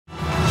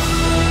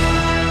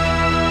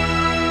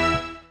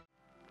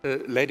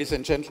Ladies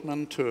and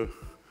gentlemen, to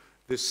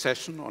this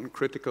session on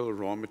critical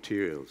raw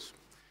materials.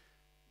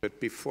 But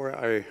before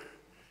I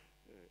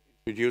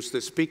introduce the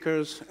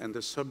speakers and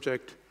the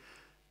subject,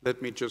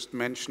 let me just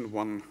mention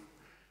one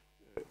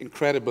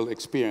incredible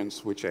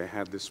experience which I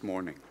had this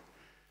morning.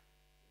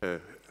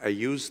 I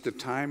used the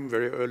time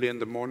very early in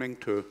the morning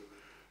to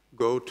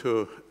go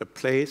to a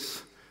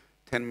place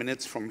 10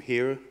 minutes from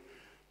here,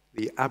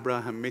 the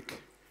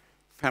Abrahamic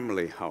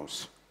family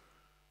house.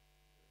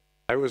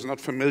 I was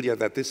not familiar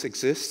that this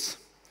exists,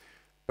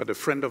 but a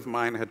friend of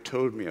mine had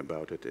told me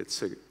about it.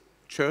 It's a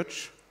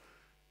church,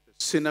 a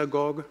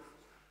synagogue,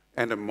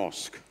 and a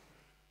mosque,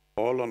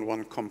 all on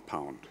one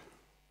compound.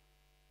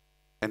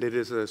 And it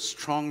is a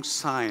strong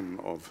sign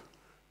of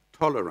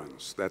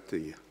tolerance that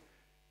the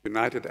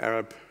United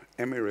Arab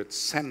Emirates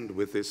send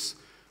with this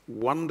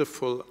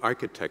wonderful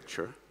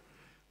architecture,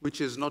 which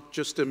is not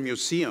just a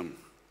museum,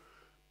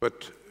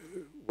 but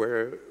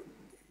where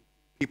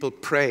people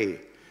pray,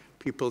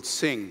 people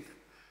sing,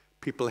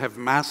 people have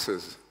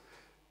masses,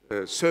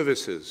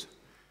 services.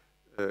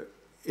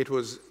 It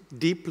was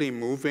deeply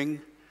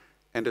moving,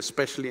 and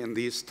especially in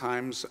these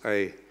times,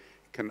 I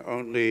can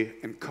only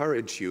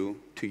encourage you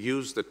to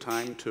use the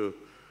time to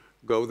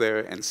go there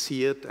and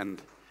see it,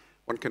 and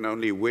one can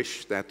only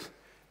wish that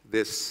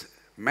this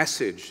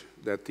message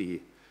that the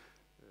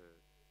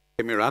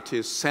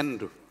Emeritus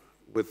send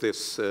with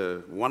this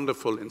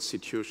wonderful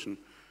institution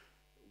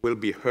will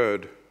be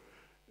heard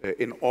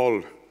in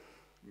all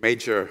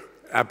major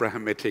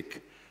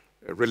Abrahamic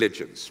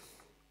religions.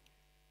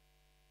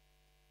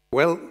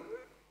 Well,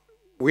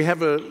 we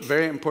have a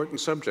very important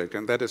subject,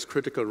 and that is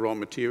critical raw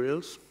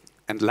materials.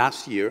 And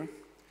last year,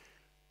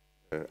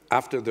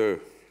 after the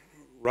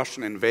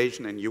Russian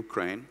invasion in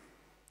Ukraine,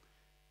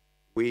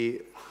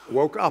 we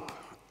woke up,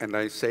 and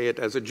I say it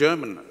as a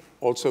German,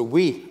 also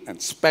we, and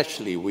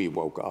especially we,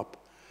 woke up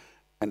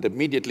and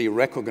immediately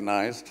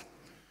recognized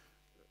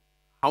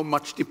how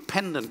much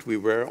dependent we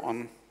were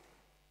on, in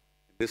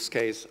this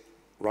case,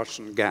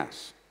 Russian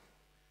gas.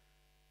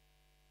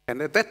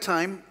 And at that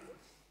time,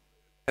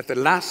 at the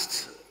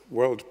last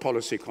World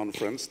Policy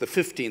Conference, the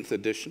 15th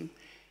edition,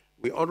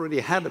 we already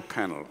had a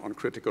panel on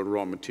critical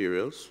raw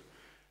materials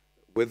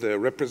with a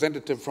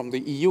representative from the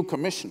EU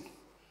Commission.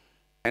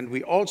 And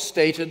we all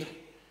stated,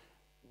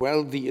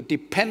 well, the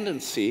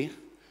dependency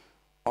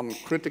on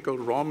critical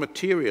raw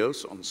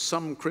materials, on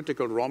some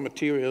critical raw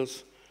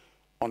materials,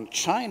 on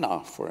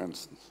China, for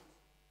instance,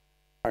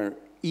 are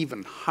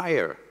even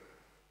higher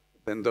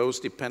than those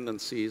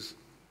dependencies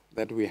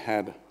that we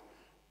had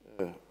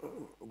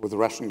with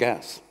Russian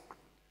gas.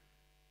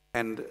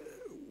 And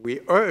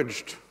we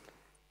urged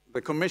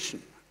the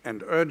Commission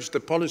and urged the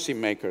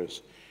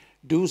policymakers,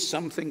 do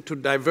something to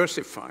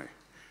diversify,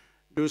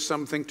 do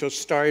something to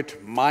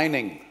start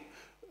mining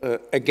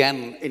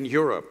again in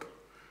Europe,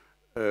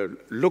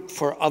 look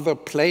for other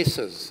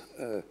places.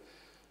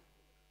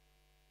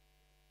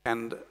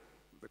 And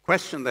the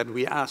question that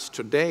we asked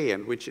today,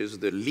 and which is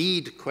the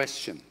lead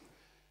question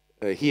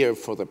here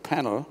for the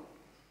panel,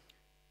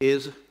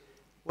 is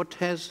what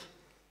has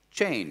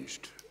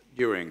changed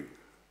during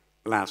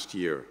last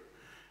year?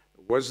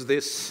 Was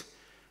this,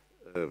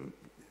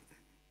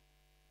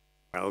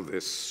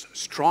 this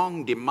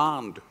strong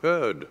demand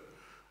heard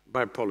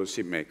by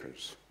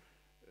policymakers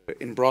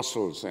in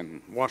Brussels,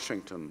 in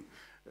Washington,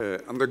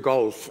 on the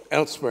Gulf,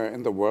 elsewhere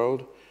in the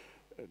world,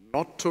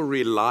 not to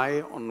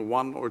rely on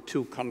one or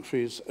two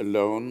countries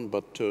alone,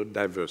 but to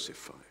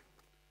diversify?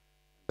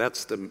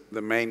 That's the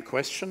main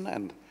question,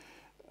 and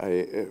I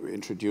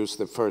introduce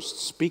the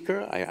first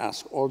speaker. I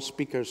ask all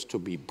speakers to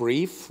be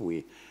brief.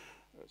 We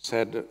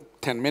said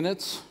 10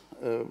 minutes,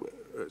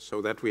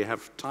 so that we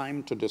have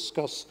time to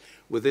discuss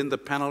within the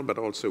panel, but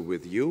also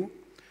with you.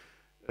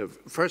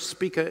 First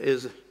speaker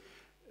is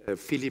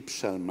Philippe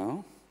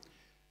Chalmin.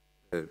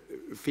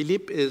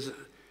 Philippe is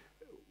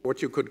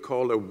what you could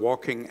call a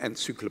walking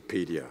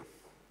encyclopedia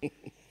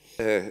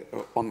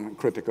on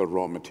critical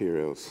raw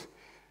materials.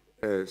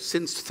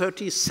 Since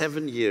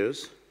 37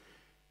 years,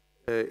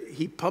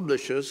 he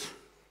publishes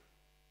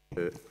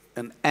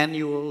an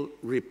annual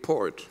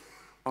report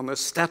on the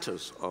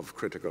status of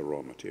critical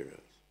raw materials.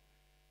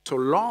 So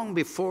long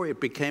before it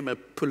became a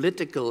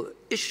political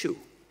issue,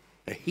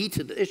 a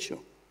heated issue,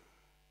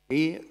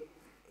 he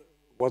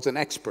was an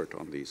expert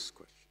on these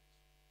questions.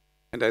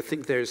 And I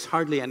think there's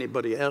hardly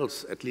anybody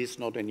else, at least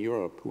not in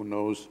Europe, who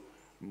knows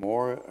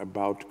more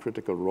about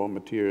critical raw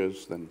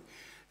materials than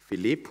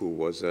Philippe, who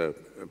was a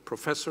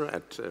professor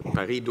at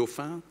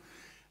Paris-Dauphine,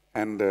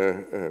 and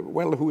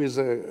well, who is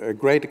a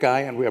great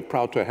guy, and we are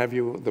proud to have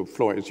you. The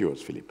floor is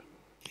yours, Philippe.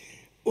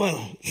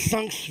 Well,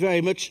 thanks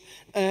very much.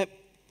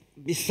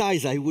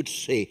 Besides, I would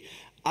say,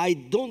 I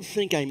don't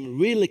think I'm a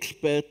real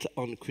expert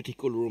on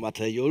critical raw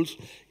materials.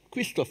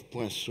 Christophe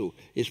Poinssot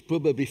is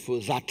probably for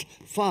that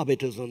far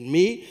better than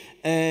me.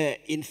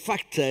 In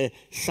fact,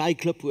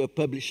 Cyclope were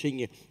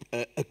publishing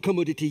a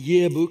commodity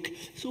yearbook,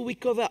 so we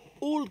cover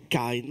all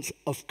kinds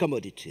of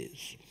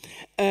commodities.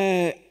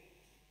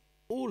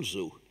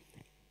 Also,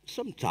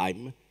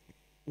 sometimes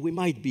we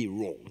might be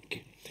wrong.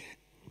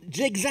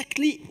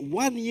 exactly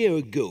 1 year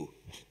ago,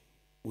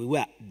 we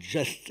were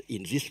just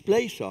in this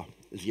place, or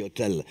the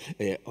hotel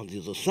on the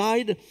other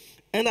side,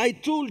 and I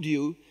told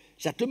you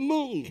that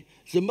among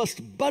the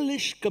most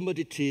bullish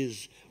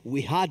commodities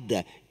we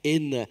had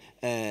in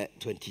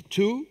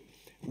 22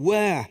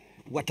 were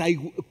what I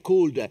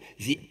called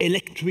the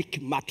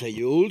electric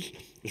materials,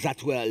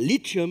 that were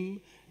lithium,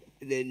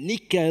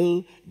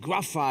 nickel,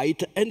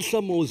 graphite, and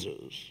some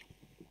others.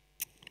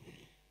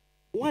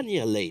 1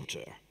 year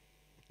later,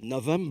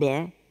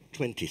 November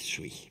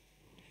 23,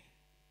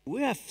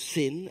 we have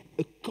seen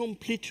a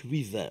complete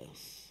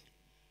reverse.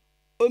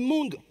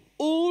 Among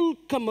all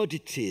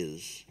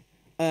commodities,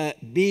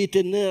 be it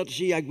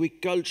energy,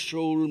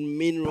 agricultural,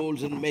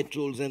 minerals and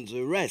metals and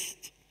the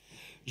rest,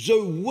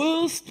 the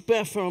worst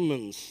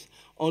performance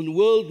on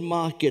world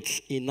markets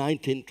in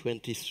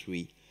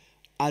 1923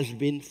 has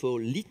been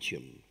for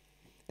lithium.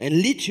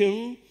 And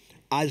lithium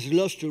has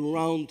lost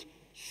around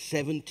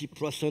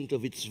 70%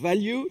 of its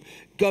value,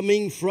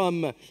 coming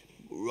from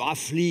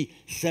roughly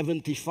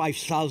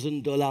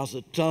 $75,000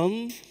 a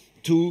ton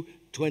to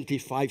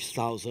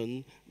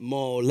 $25,000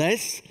 more or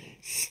less,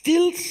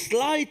 still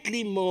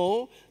slightly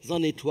more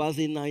than it was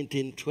in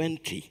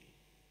 1920.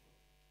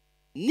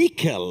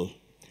 Nickel,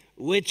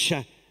 which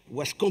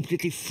was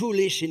completely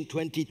foolish in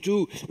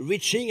 22,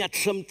 reaching at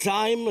some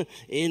time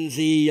in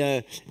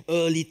the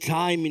early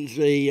time in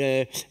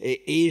the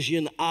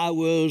Asian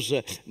hours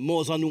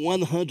more than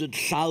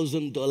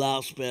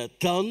 $100,000 per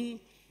ton,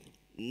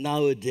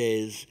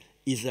 nowadays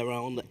is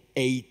around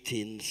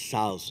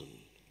 18,000.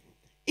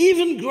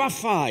 Even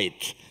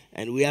graphite,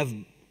 and we have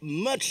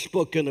much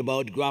spoken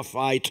about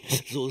graphite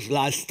those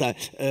last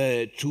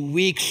 2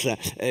 weeks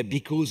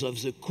because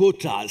of the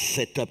quotas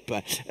set up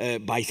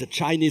by the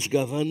Chinese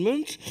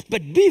government.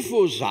 But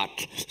before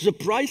that, the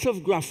price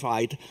of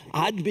graphite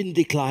had been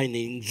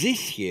declining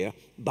this year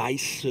by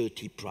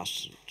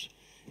 30%.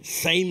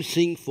 Same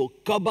thing for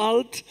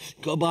cobalt.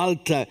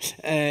 Cobalt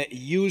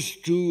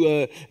used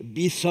to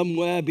be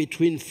somewhere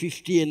between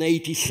 50 and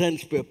 80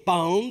 cents per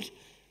pound.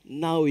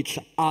 Now it's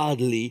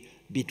hardly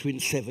between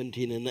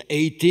 17 and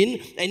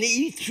 18, and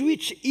it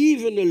reached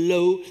even a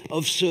low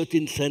of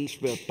 13 cents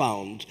per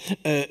pound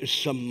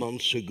some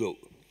months ago.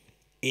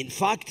 In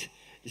fact,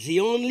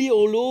 the only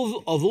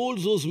of all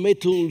those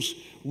metals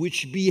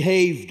which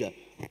behaved,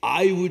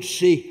 I would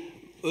say,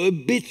 a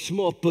bit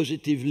more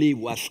positively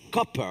was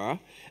copper.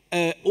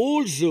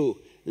 Also,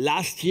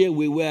 last year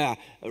we were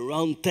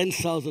around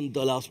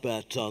 $10,000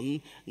 per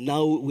ton.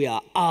 Now we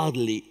are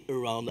hardly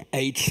around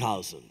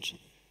 8,000.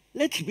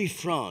 Let's be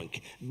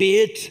frank,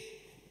 be it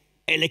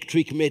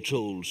electric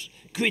metals,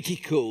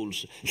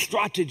 criticals,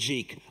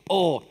 strategic,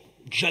 or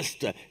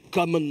just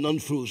common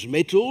non-ferrous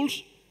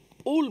metals,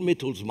 all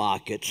metals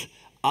markets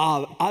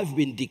have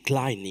been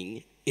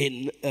declining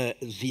in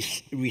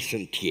this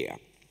recent year.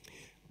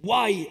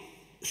 Why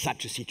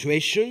such a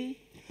situation?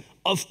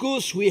 Of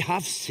course, we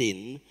have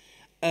seen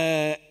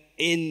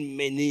in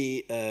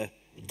many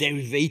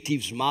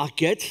derivatives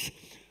markets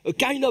a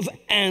kind of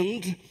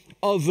end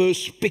of a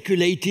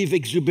speculative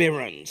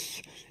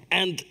exuberance.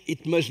 And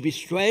it must be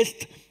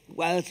stressed,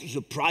 well,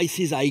 the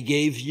prices I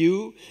gave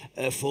you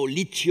for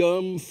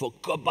lithium, for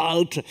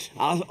cobalt,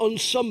 are on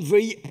some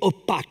very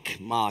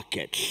opaque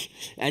markets.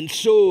 And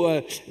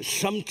so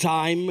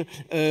sometimes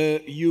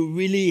you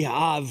really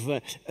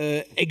have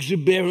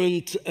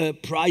exuberant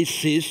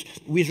prices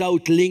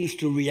without links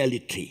to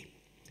reality.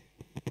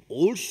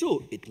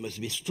 Also, it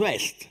must be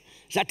stressed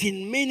that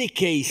in many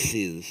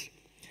cases,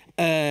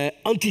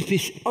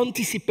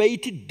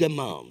 anticipated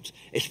demand,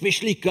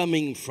 especially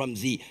coming from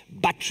the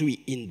battery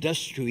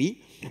industry,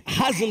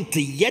 hasn't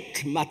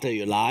yet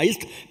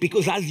materialized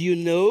because, as you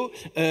know,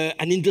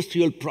 an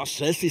industrial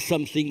process is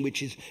something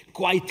which is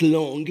quite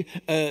long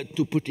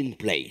to put in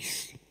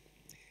place.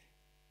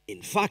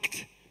 In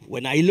fact,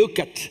 when I look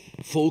at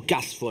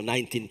forecasts for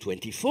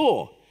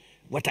 1924,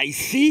 what I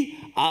see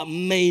are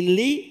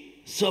mainly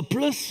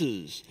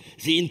surpluses.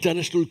 The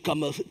International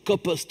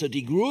Copper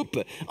Study Group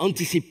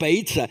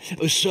anticipates a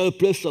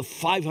surplus of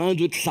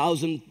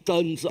 500,000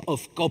 tons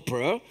of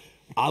copper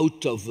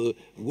out of a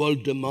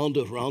world demand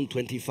of around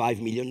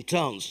 25 million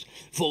tons.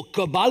 For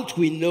cobalt,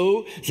 we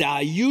know there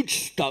are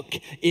huge stock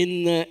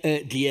in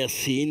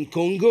DRC in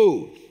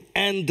Congo.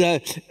 And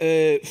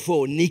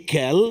for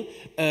nickel,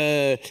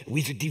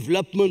 with the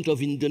development of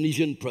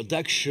Indonesian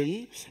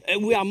production,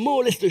 we are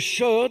more or less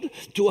assured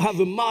to have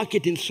a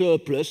market in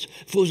surplus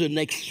for the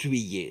next 3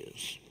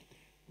 years.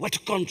 What a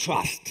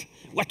contrast,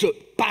 what a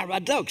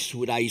paradox,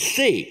 would I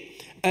say,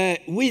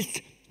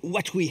 with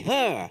what we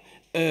hear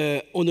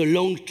on a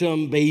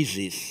long-term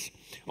basis.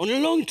 On a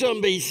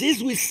long-term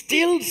basis, we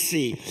still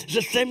see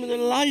the same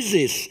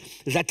analysis,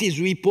 that is,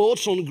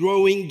 reports on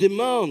growing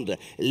demand,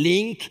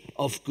 linked,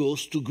 of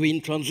course, to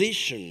green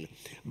transition.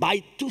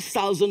 By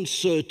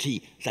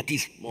 2030, that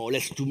is more or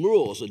less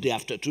tomorrow, the day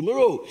after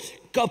tomorrow,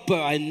 copper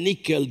and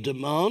nickel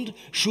demand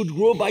should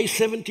grow by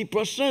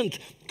 70%,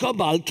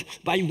 cobalt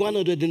by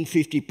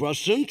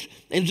 150%,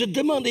 and the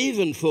demand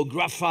even for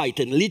graphite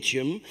and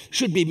lithium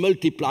should be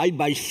multiplied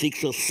by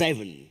 6 or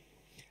 7.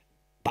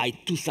 by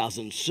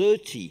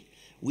 2030,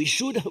 we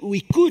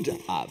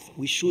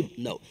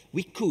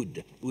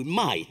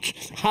might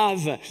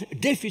have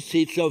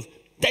deficits of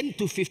 10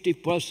 to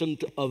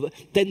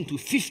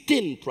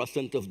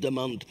 15% of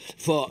demand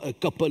for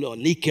copper or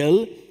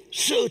nickel,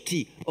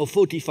 30 or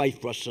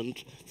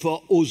 45%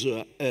 for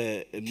other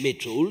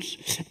metals.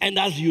 And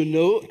as you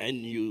know,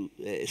 and you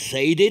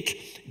said it,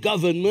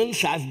 governments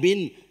have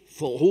been,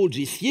 for all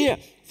this year,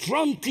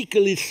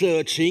 frantically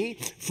searching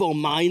for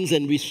mines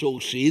and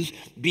resources,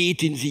 be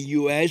it in the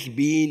US,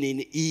 be it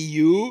in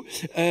EU,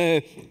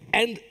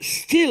 and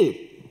still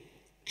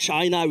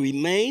China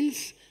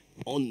remains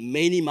on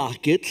many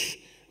markets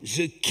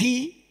the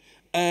key,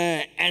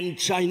 and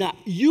China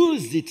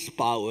used its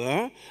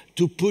power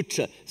to put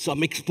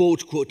some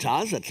export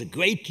quotas. That's the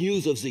great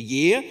news of the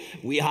year.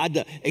 We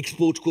had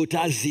export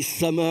quotas this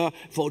summer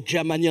for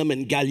germanium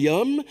and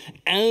gallium,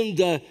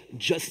 and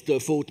just a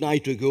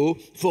fortnight ago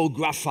for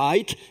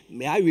graphite.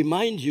 May I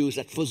remind you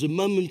that for the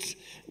moment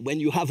when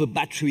you have a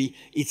battery,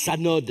 its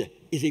anode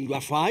is in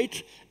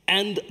graphite,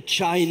 and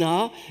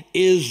China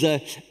is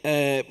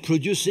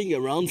producing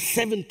around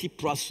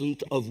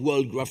 70% of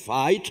world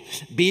graphite,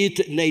 be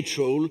it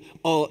natural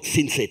or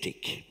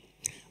synthetic.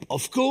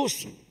 Of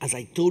course, as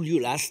I told you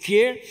last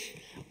year,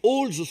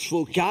 all those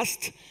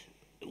forecasts,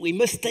 we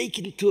must take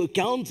into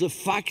account the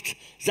fact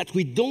that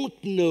we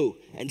don't know,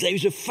 and there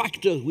is a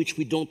factor which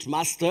we don't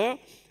master,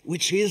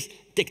 which is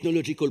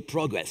technological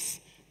progress.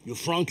 You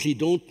frankly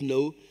don't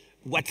know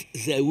what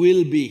there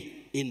will be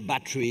in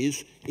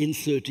batteries in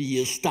 30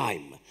 years'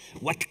 time.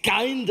 What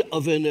kind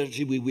of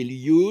energy we will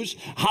use,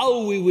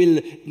 how we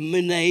will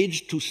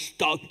manage to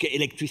stock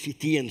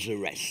electricity and the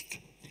rest.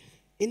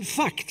 In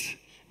fact,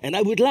 and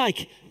I would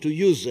like to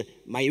use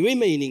my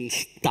remaining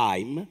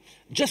time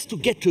just to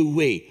get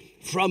away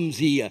from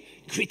the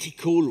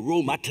critical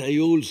raw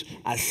materials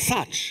as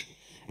such,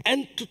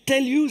 and to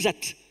tell you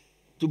that,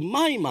 to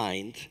my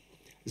mind,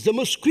 the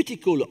most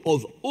critical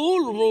of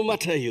all raw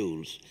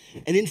materials,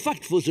 and in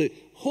fact for the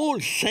whole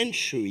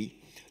century,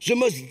 the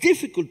most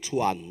difficult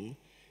one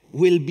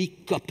will be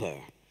copper.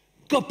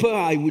 Copper,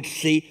 I would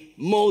say,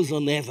 more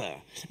than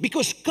ever.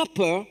 Because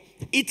copper,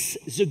 it's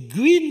the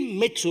green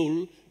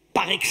metal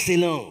par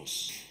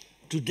excellence.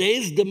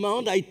 Today's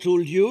demand, I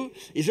told you,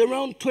 is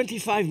around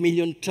 25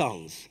 million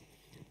tons.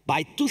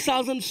 By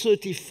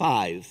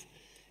 2035,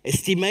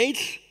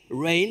 estimates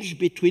range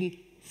between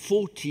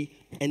 40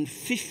 and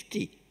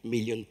 50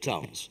 million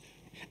tons.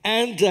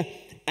 And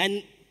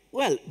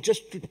well,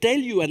 just to tell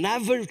you, an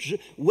average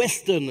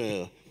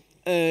Westerner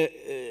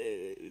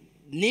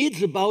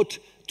needs about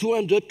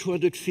 200,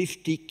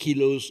 250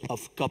 kilos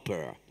of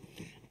copper.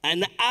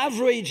 An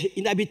average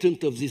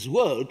inhabitant of this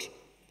world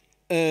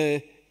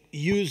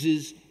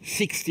uses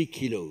 60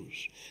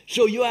 kilos.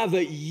 So you have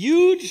a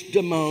huge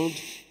demand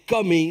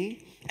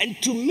coming,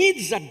 and to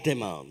meet that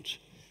demand,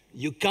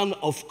 you can,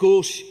 of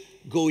course,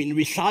 go in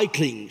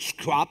recycling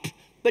scrap,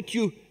 but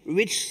you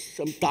reach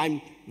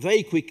sometime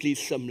very quickly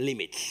some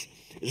limits.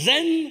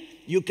 Then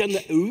you can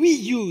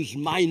reuse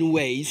mine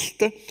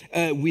waste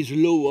with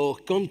lower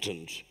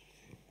content.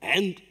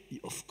 And,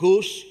 of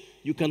course,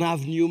 you can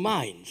have new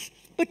mines.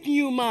 But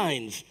new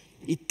mines,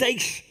 it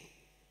takes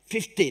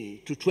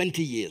 15 to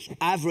 20 years,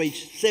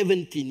 average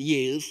 17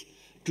 years,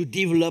 to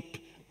develop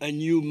a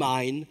new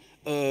mine,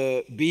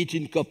 be it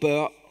in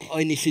copper or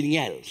anything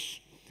else.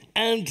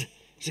 And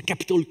the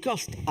capital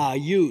costs are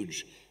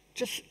huge.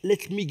 Just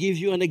let me give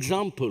you an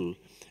example.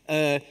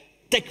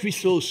 Tech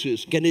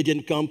Resources,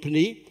 Canadian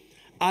company,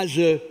 has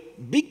a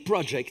big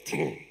project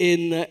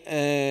in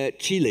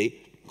Chile,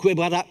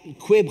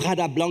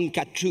 Quebrada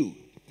Blanca 2.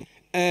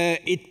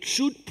 It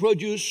should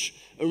produce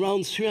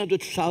around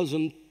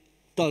 300,000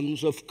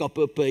 tons of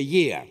copper per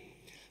year.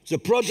 The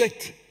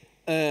project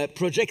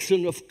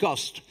projection of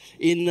cost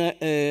in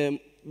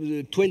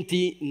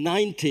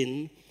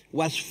 2019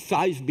 was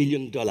 $5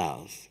 billion.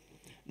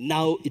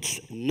 Now it's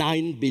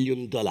 $9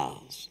 billion.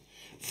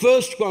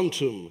 First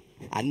Quantum,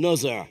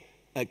 another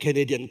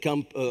Canadian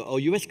or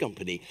US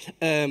company,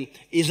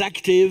 is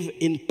active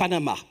in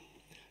Panama.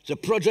 The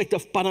project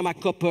of Panama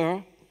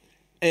Copper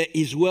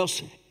is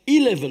worth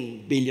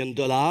 $11 billion.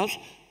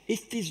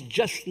 It is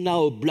just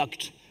now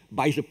blocked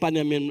by the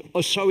Panamanian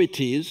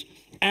authorities,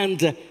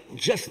 and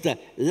just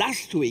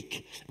last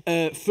week,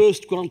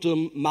 First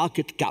Quantum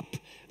market cap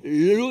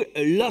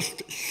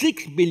lost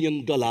 $6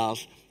 billion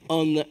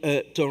on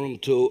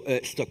Toronto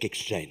Stock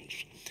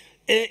Exchange.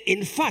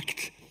 In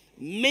fact,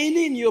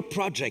 many new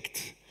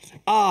projects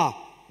are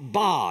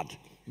barred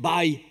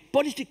by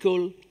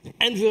political,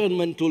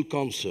 environmental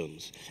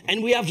concerns.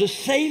 And we have the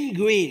same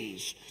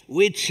Greens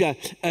which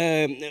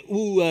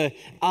who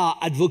are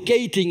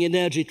advocating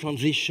energy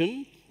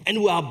transition and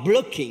who are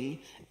blocking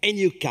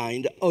any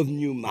kind of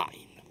new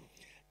mine.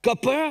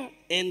 Copper,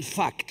 in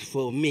fact,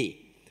 for me,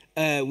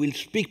 we'll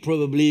speak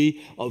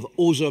probably of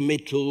other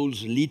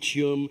metals,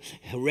 lithium,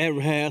 rare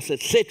earths,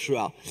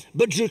 etc.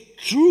 But the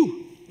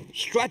true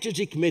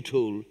strategic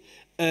metal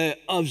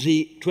of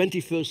the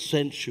 21st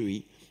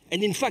century,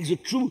 and in fact the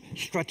true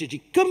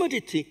strategic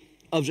commodity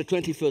of the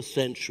 21st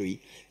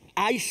century,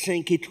 I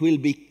think it will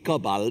be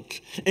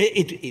cobalt,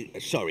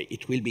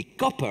 it will be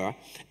copper,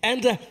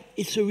 and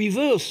it's a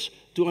reverse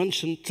to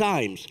ancient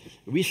times.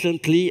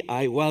 Recently,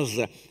 I was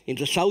in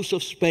the south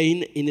of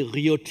Spain in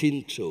Rio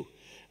Tinto.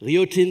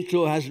 Rio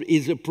Tinto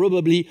is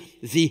probably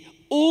the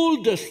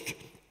oldest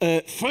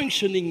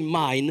functioning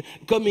mine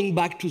coming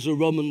back to the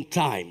Roman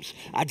times.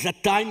 At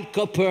that time,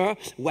 copper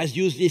was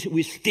used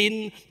with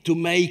tin to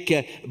make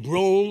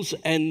bronze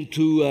and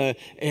to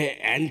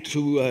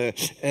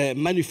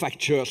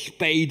manufacture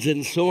spades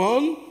and so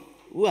on.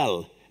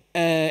 Well,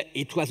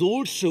 it was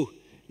also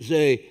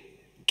the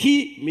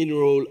key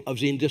mineral of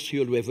the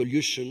Industrial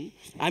Revolution.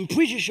 I'm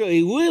pretty sure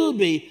it will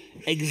be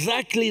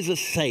exactly the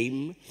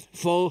same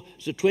for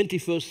the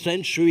 21st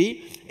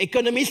century.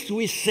 Economists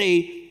will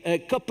say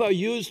copper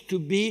used to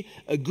be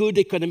a good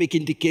economic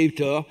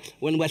indicator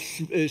when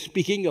we're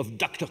speaking of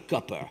Dr.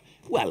 Copper.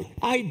 Well,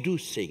 I do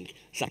think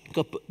that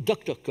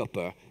Dr.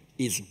 Copper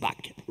is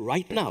back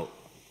right now.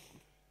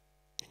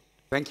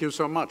 Thank you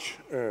so much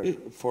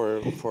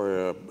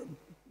for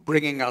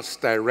bringing us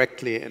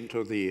directly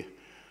into the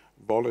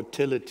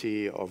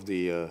volatility of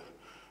the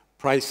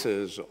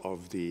prices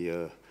of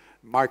the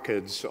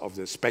markets, of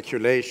the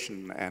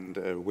speculation, and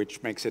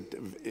which makes it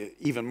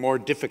even more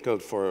difficult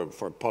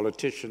for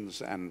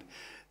politicians and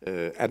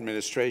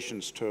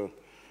administrations to,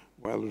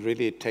 well,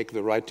 really take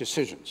the right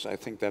decisions. I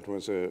think that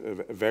was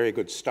a very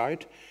good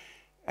start.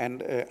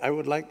 And I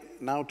would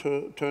like now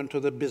to turn to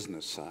the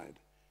business side.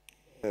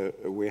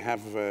 We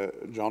have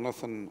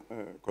Jonathan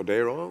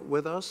Cordero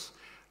with us.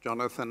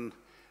 Jonathan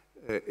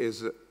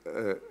is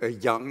a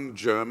young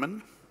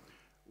German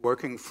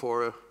working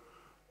for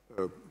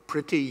a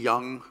pretty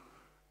young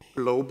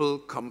global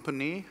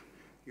company,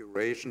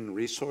 Eurasian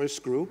Resource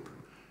Group,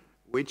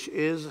 which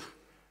is,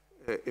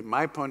 in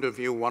my point of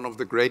view, one of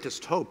the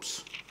greatest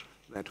hopes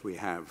that we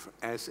have,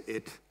 as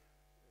it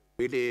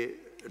really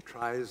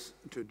tries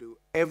to do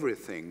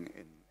everything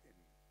in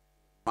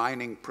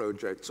mining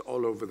projects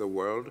all over the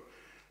world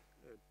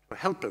to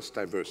help us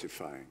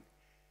diversifying.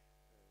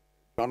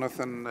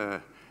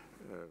 Jonathan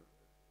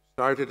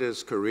started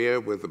his career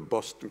with the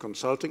Boston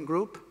Consulting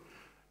Group,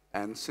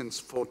 and since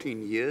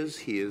 14 years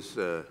he is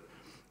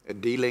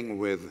dealing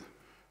with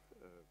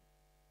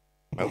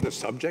well, the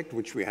subject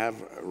which we have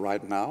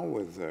right now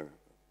with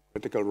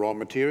critical raw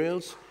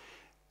materials,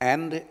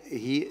 and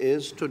he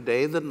is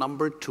today the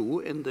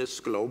 #2 in this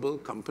global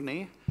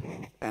company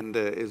and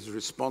is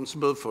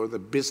responsible for the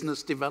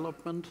business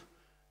development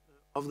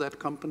of that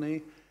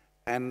company.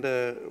 And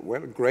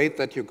well, great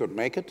that you could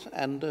make it.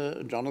 And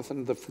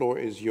Jonathan, the floor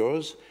is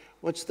yours.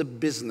 What's the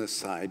business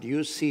side?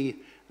 You see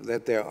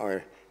that there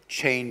are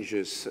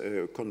changes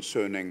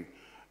concerning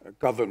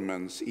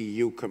governments,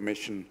 EU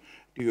Commission.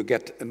 Do you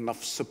get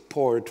enough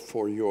support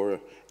for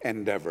your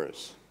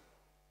endeavors?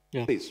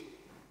 Yeah. Please.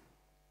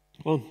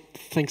 Well,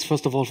 thanks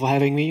first of all for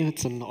having me.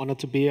 It's an honor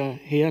to be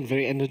here and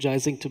very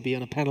energizing to be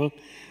on a panel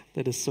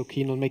that is so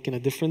keen on making a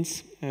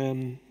difference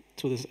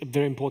to this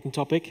very important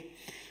topic.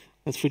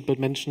 As Friedbert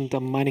mentioned,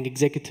 I'm a mining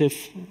executive.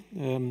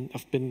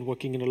 I've been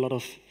working in a lot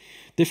of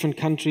different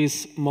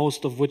countries,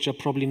 most of which are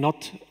probably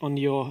not on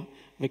your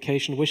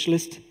vacation wish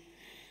list.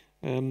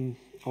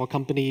 Our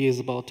company is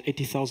about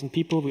 80,000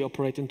 people. We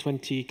operate in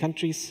 20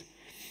 countries,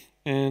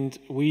 and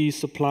we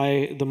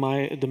supply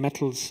the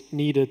metals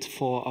needed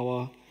for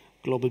our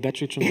global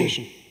battery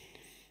transition.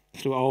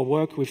 Through our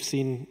work, we've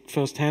seen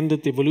firsthand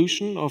the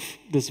evolution of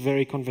this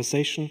very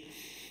conversation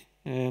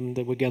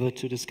that we're gathered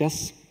to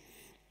discuss,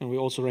 and we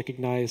also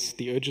recognize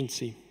the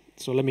urgency.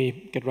 So let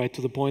me get right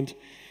to the point.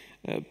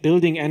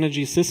 Building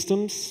energy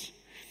systems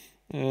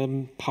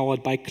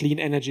powered by clean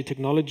energy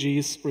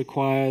technologies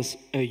requires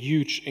a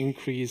huge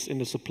increase in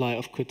the supply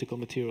of critical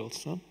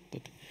materials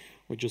that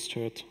we just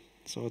heard.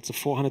 So it's a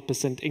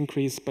 400%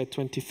 increase by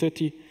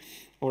 2030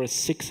 or a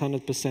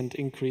 600%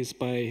 increase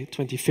by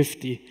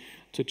 2050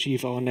 to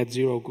achieve our net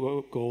zero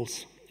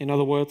goals. In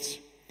other words,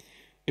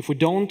 if we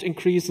don't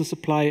increase the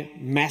supply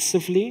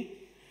massively,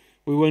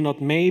 we will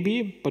not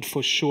maybe, but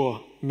for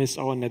sure, miss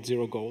our net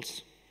zero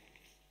goals.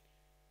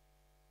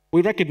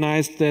 We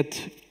recognize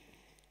that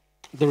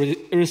the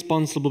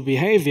irresponsible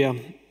behavior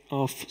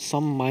of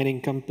some mining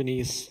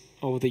companies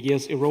over the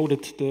years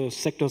eroded the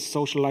sector's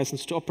social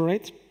license to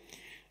operate,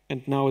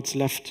 and now it's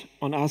left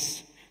on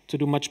us to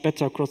do much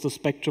better across the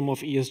spectrum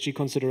of ESG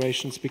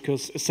considerations,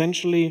 because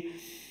essentially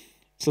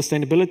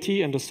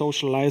sustainability and the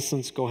social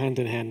license go hand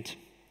in hand.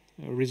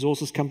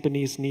 Resources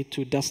companies need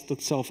to dust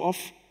itself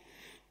off.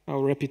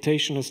 Our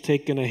reputation has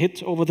taken a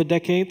hit over the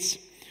decades,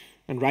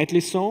 and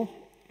rightly so,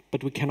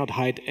 but we cannot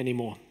hide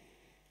anymore.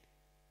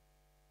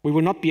 We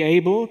will not be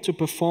able to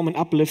perform and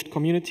uplift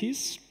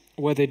communities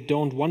where they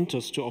don't want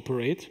us to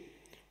operate,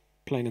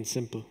 plain and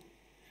simple.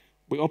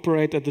 We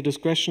operate at the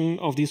discretion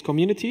of these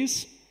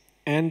communities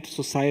and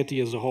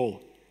society as a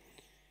whole.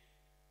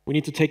 We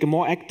need to take a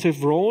more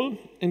active role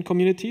in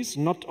communities,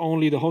 not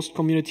only the host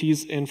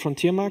communities in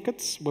frontier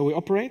markets where we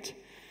operate,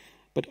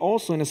 but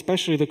also and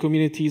especially the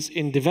communities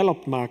in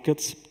developed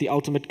markets, the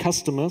ultimate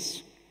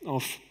customers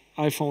of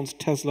iPhones,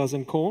 Teslas,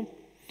 and co.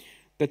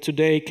 that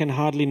today can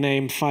hardly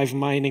name 5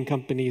 mining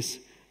companies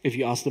if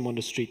you ask them on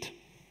the street.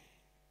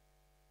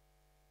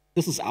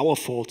 This is our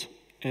fault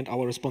and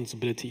our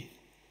responsibility.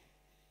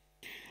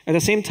 At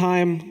the same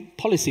time,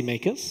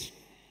 policymakers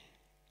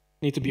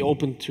need to be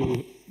open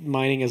to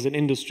mining as an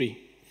industry.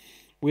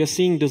 We are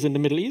seeing this in the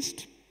Middle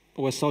East,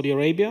 where Saudi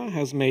Arabia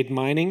has made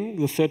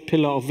mining the 3rd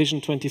pillar of Vision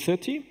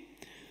 2030.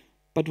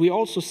 But we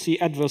also see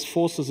adverse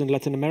forces in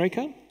Latin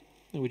America,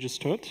 that we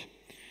just heard,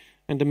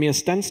 and a mere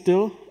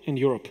standstill in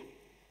Europe.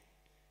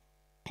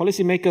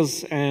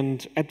 Policymakers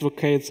and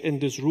advocates in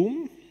this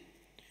room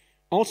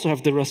also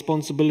have the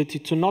responsibility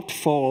to not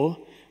fall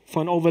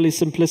for an overly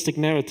simplistic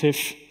narrative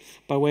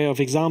by way of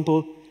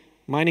example,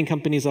 mining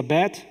companies are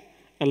bad,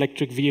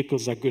 electric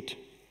vehicles are good.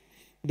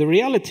 The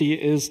reality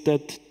is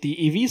that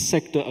the EV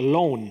sector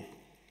alone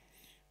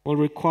will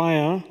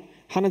require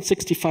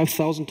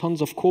 165,000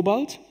 tons of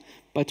cobalt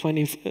by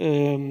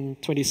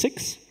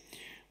 2026,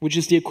 which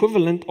is the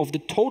equivalent of the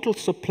total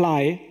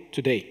supply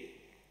today.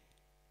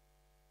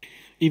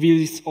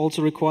 EVs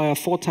also require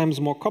 4 times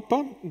more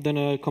copper than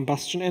a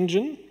combustion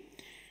engine.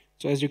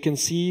 So as you can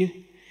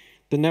see,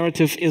 the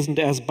narrative isn't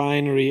as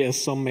binary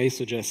as some may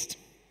suggest.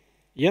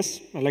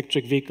 Yes,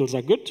 electric vehicles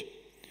are good,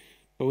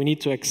 but we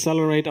need to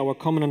accelerate our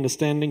common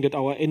understanding that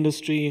our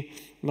industry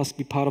must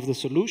be part of the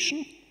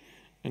solution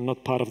and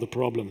not part of the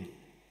problem.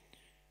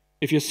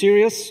 If you're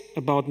serious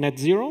about net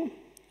zero,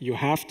 you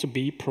have to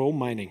be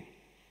pro-mining.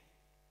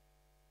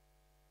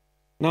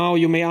 Now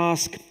you may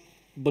ask,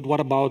 but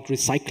what about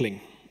recycling?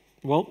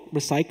 Well,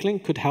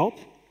 recycling could help,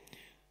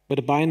 but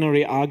a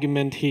binary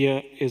argument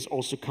here is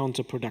also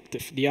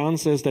counterproductive. The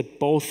answer is that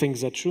both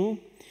things are true.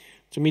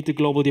 To meet the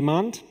global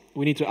demand,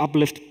 we need to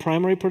uplift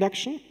primary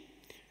production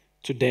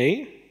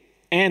today,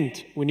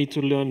 and we need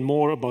to learn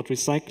more about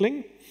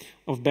recycling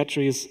of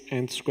batteries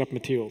and scrap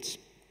materials.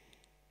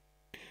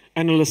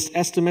 Analysts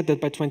estimate that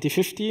by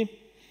 2050,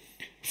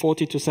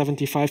 40 to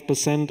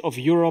 75% of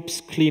Europe's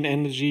clean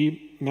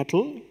energy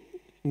metal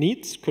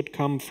needs could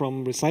come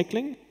from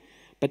recycling,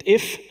 but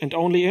if and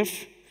only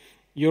if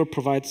Europe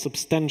provides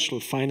substantial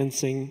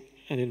financing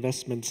and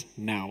investments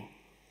now.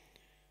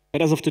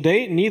 But as of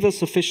today, neither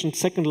sufficient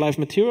second life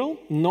material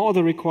nor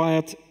the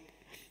required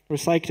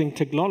recycling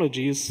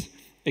technologies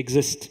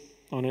exist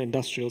on an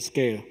industrial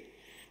scale.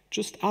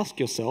 Just ask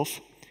yourself,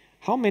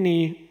 how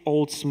many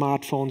old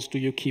smartphones do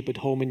you keep at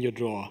home in your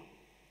drawer?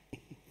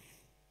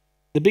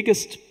 The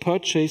biggest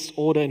purchase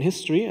order in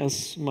history,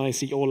 as my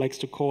CEO likes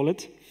to call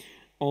it,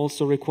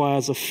 also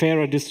requires a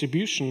fairer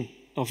distribution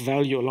of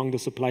value along the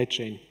supply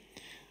chain.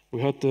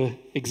 We heard the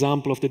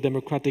example of the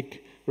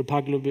Democratic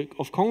Republic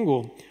of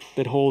Congo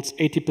that holds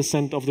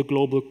 80% of the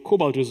global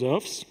cobalt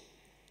reserves.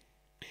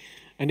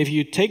 And if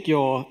you take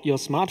your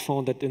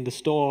smartphone that in the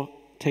store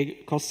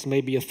costs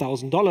maybe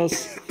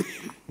 $1,000,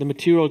 the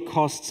material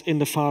costs in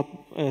the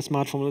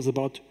smartphone is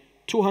about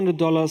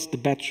 $200, the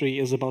battery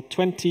is about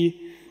 $20,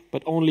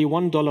 but only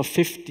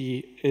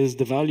 $1.50 is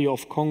the value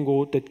of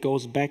Congo that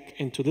goes back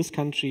into this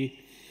country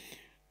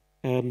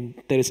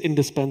that is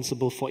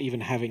indispensable for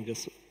even having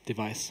this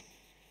device.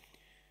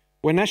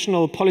 Where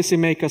national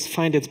policymakers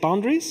find its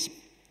boundaries,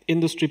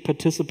 industry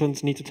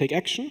participants need to take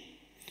action.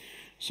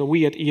 So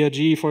we at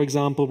ERG, for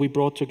example, we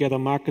brought together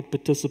market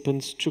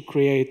participants to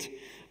create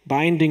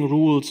binding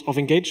rules of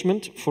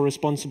engagement for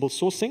responsible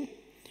sourcing.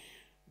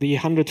 The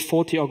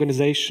 140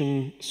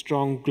 organization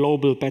strong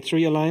Global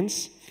Battery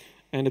Alliance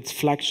and its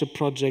flagship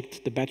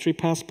project, the Battery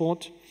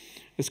Passport,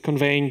 is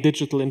conveying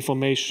digital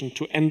information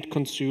to end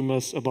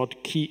consumers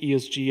about key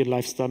ESG and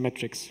lifestyle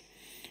metrics.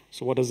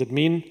 So what does it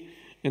mean?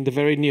 In the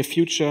very near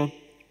future,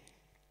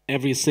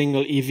 every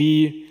single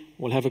EV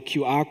will have a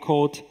QR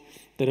code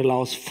that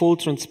allows full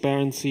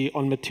transparency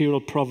on material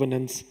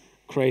provenance,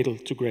 cradle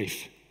to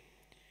grave.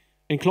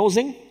 In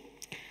closing,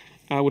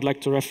 I would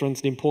like to reference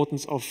the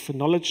importance of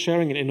knowledge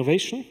sharing and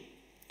innovation.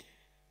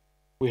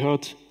 We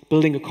heard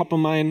building a copper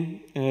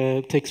mine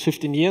takes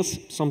 15 years,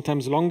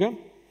 sometimes longer.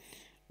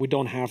 We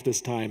don't have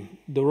this time.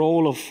 The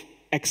role of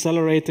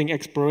accelerating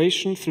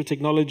exploration through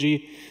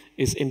technology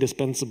is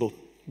indispensable.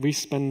 We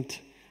spent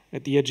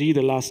at ERG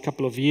the last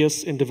couple of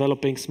years in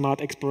developing smart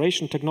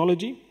exploration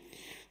technology,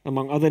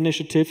 among other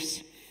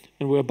initiatives,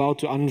 and we're about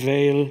to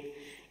unveil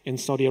in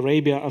Saudi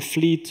Arabia a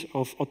fleet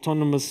of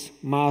autonomous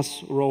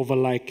Mars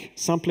rover-like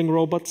sampling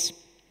robots.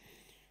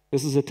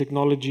 This is a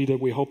technology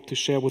that we hope to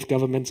share with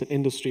governments and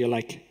industry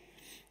alike.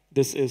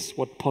 This is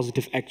what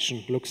positive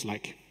action looks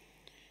like.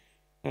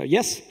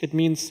 Yes, it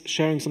means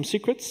sharing some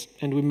secrets,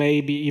 and we may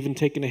be even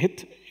taking a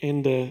hit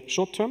in the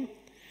short term,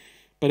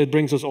 but it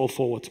brings us all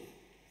forward.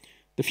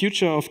 The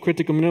future of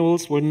critical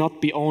minerals will not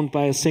be owned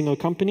by a single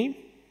company,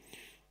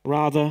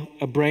 rather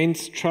a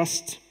brain's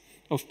trust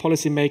of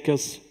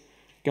policymakers,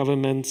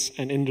 governments,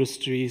 and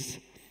industry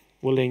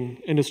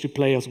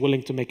players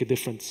willing to make a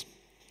difference.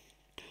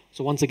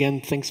 So once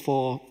again, thanks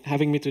for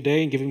having me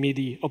today and giving me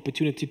the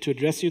opportunity to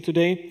address you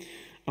today.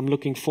 I'm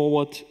looking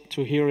forward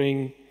to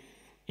hearing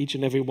each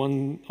and every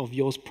one of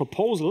yours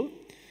proposal,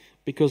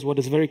 because what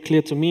is very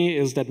clear to me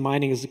is that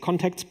mining is a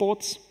contact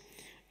sport,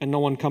 and no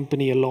one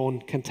company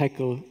alone can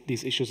tackle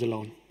these issues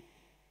alone.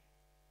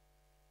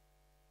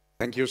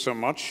 Thank you so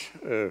much.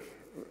 It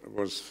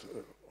was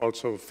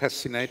also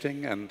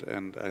fascinating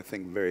and I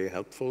think very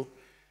helpful.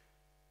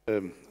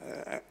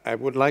 I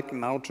would like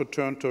now to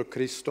turn to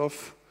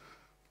Christophe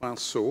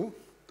Poinssot.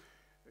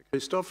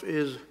 Christophe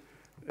is,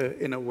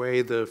 in a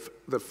way, the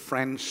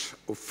French,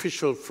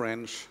 official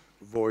French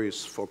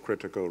voice for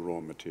critical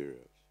raw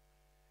materials.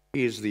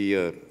 He is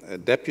the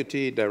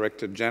Deputy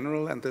Director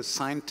General and the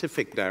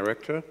Scientific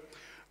Director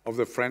of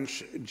the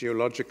French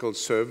Geological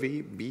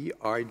Survey,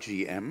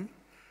 BRGM.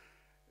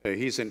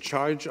 He's in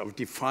charge of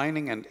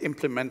defining and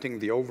implementing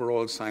the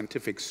overall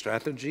scientific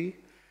strategy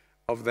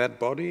of that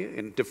body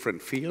in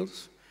different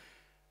fields.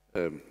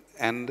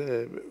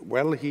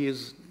 Well, he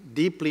is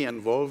deeply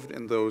involved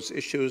in those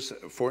issues.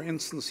 For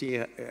instance, he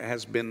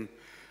has been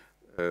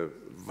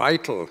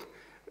vital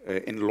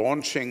in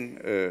launching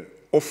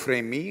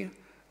OFREMI,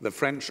 the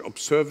French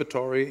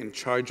observatory in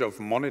charge of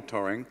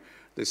monitoring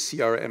the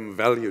CRM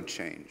value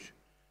chain.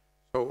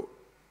 So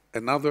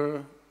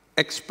another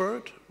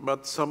expert,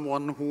 but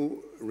someone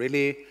who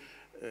really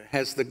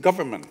has the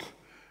government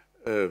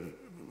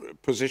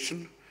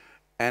position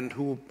and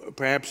who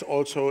perhaps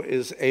also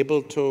is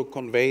able to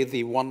convey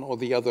the one or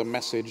the other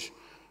message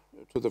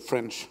to the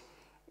French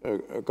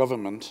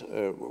government,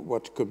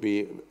 what could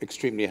be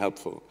extremely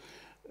helpful.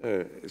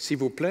 S'il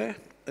vous plaît,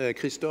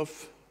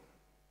 Christophe,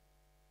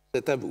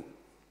 c'est à vous.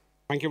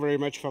 Thank you very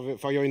much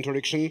for your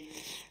introduction.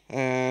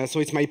 So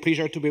it's my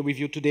pleasure to be with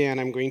you today, and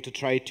I'm going to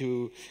try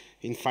to,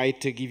 in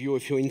fact, give you a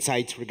few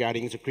insights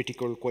regarding the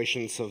critical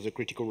questions of the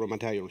critical raw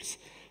materials.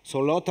 So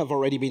a lot have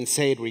already been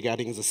said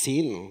regarding the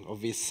scene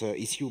of this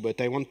issue,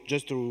 but I want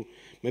just to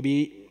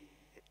maybe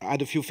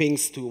add a few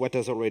things to what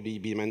has already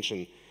been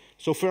mentioned.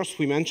 So first,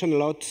 we mentioned a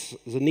lot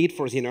the need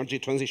for the energy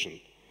transition.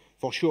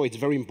 For sure, it's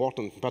very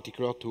important, in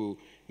particular, to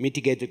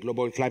mitigate the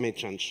global climate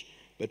change.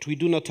 But we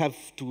do not have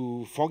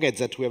to forget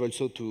that we have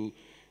also to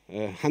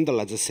handle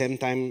at the same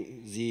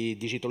time the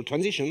digital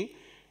transition,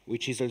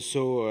 which is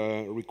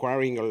also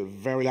requiring a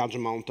very large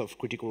amount of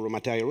critical raw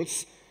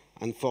materials.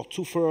 And for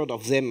 2/3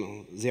 of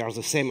them, they are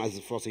the same as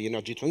for the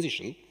energy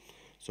transition.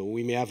 So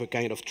we may have a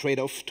kind of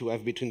trade-off to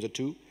have between the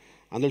two.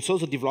 And also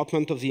the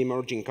development of the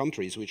emerging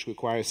countries, which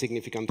require a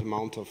significant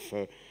amount of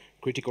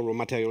critical raw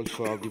materials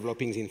for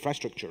developing the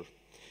infrastructure.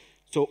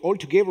 So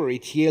altogether,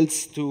 it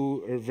yields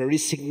to a very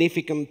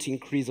significant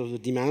increase of the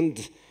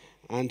demand,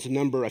 and the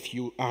number of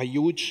are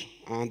huge,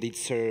 and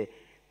it's a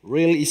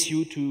real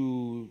issue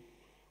to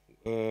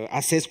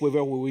assess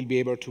whether we will be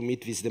able to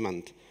meet this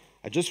demand.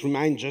 I just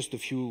remind just a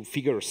few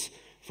figures.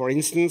 For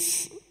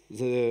instance,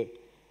 the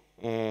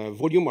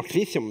volume of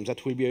lithium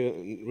that will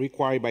be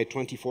required by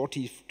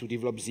 2040 to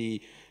develop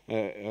the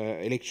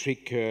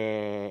electric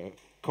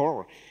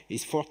car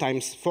is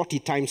 40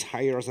 times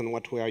higher than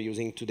what we are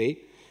using today.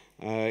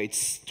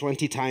 It's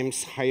 20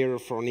 times higher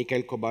for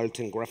nickel, cobalt,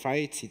 and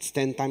graphite. It's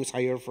 10 times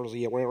higher for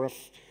the rare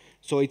earth.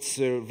 So it's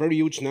a very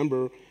huge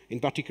number, in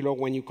particular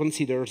when you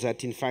consider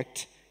that, in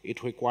fact,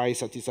 it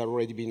requires, as it's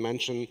already been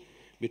mentioned,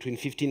 between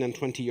 15 and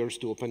 20 years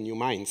to open new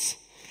mines.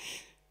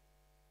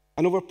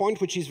 Another point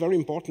which is very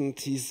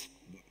important is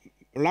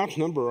a large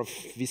number of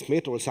these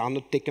metals are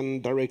not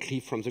taken directly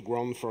from the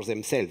ground for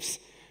themselves.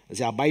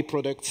 They are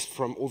byproducts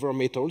from other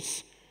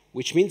metals,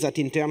 which means that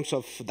in terms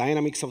of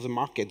dynamics of the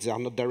market, they are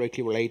not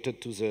directly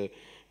related to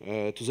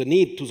the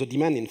need, to the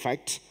demand, in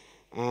fact.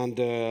 And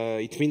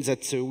it means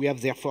that we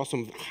have, therefore,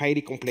 some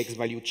highly complex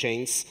value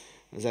chains,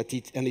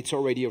 and it's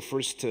already a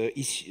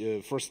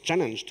first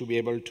challenge to be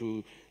able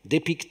to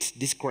depict,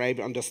 describe,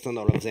 understand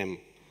all of them.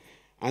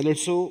 And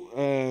also,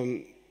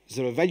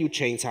 the value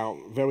chains are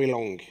very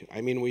long. I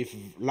mean, with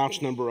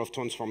large number of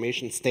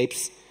transformation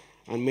steps,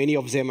 and many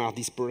of them are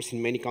dispersed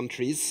in many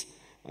countries.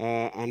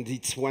 And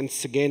it's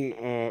once again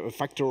a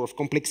factor of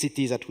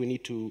complexity that we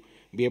need to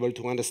be able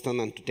to understand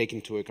and to take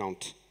into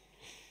account.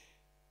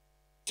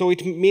 So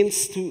it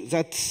means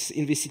that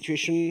in this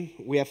situation,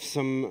 we have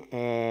some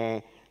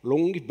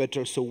long but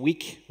also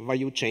weak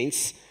value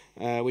chains,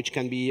 which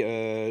can be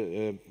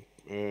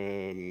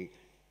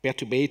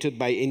perturbated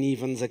by any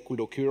event that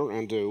could occur.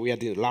 And we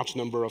had a large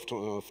number of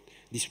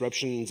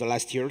disruption in the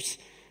last years.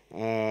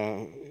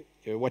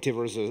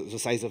 Whatever the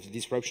size of the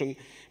disruption.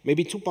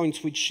 Maybe 2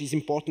 points which is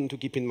important to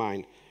keep in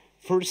mind.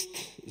 First,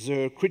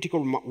 the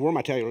critical raw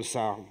materials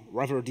are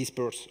rather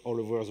dispersed all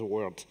over the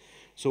world.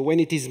 So when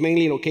it is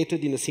mainly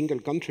located in a single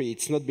country,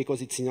 it's not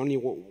because it's in only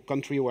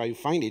country where you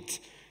find it.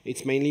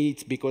 It's mainly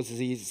because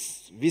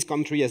this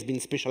country has been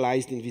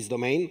specialized in this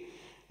domain,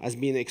 has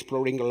been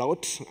exploring a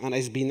lot, and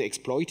has been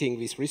exploiting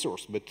this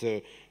resource. But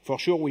for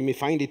sure, we may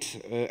find it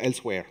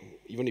elsewhere,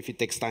 even if it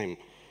takes time.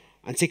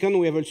 And second,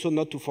 we have also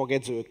not to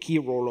forget the key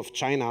role of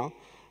China,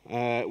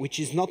 which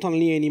is not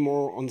only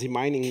anymore on the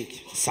mining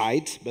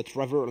side, but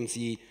rather on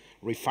the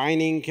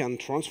refining and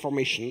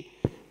transformation.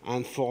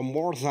 And for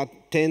more than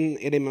 10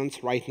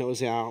 elements right now,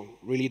 they are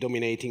really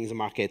dominating the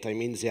market. I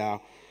mean, they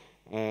are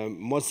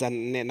more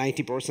than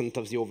 90%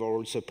 of the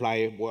overall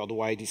supply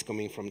worldwide is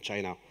coming from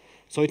China.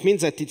 So it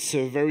means that it's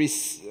a very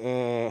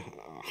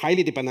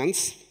highly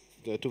dependent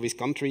to this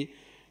country,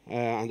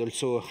 and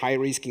also high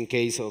risk in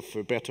case of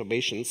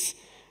perturbations.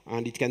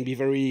 And it can be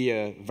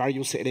very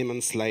various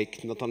elements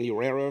like not only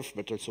rare earth,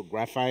 but also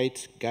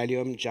graphite,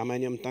 gallium,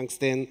 germanium,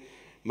 tungsten,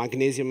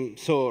 magnesium,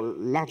 so a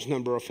large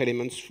number of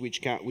elements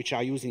which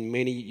are used in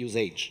many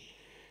usage.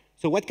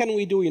 So what can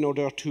we do in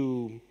order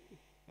to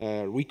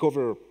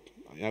recover,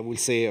 I will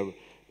say,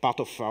 part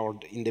of our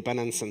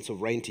independence and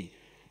sovereignty?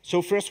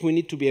 So first, we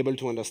need to be able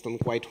to understand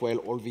quite well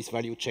all these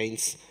value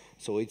chains.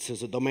 So it's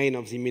the domain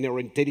of the mineral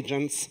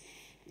intelligence.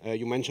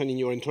 You mentioned in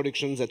your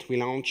introduction that we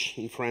launched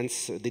in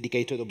France a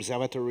dedicated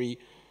observatory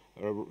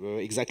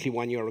exactly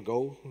 1 year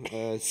ago.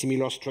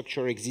 Similar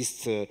structure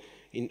exists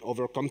in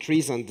other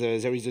countries, and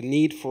there is a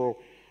need for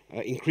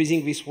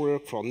increasing this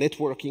work, for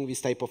networking this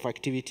type of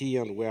activity,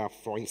 and we are,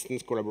 for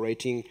instance,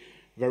 collaborating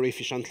very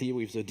efficiently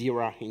with the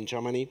DIRA in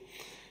Germany.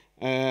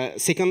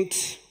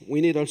 Second,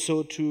 we need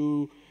also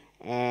to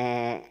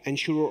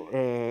ensure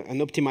an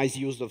optimized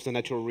use of the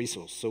natural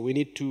resource. So we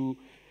need to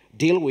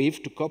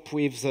to cope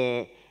with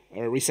the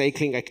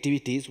recycling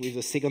activities with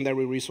the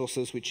secondary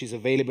resources which is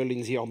available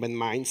in the urban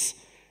mines.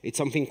 It's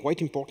something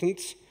quite important.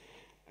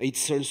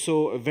 It's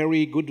also a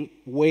very good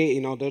way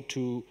in order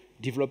to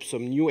develop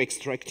some new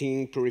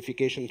extracting,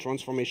 purification,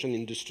 transformation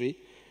industry.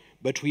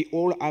 But we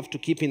all have to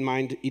keep in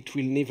mind it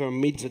will never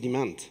meet the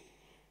demand.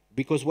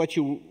 Because what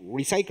you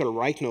recycle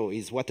right now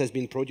is what has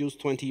been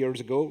produced 20 years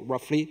ago,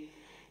 roughly.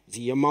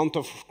 The amount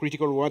of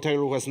critical raw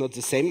material was not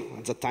the same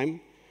at that time.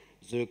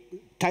 The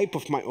type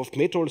of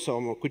metals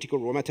or critical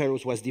raw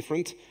materials was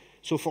different.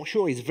 So for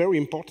sure, it's very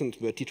important,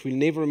 but it will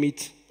never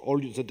meet all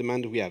the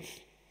demand we have.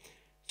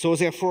 So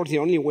therefore, the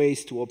only way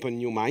is to open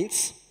new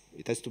mines.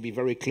 It has to be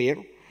very clear.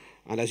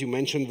 And as you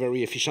mentioned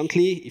very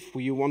efficiently, if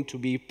you want to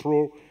be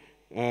pro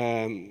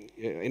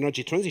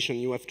energy transition,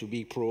 you have to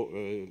be pro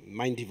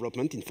mine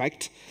development, in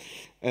fact.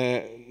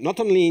 Not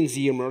only in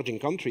the emerging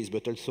countries,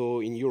 but also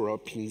in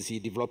Europe, in the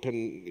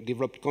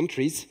developed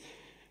countries,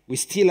 we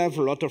still have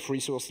a lot of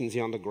resource in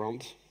the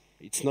underground.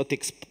 It's not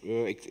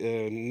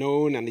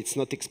known and it's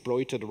not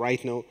exploited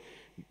right now,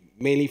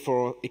 mainly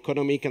for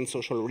economic and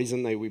social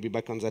reasons. I will be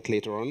back on that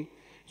later on.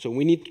 So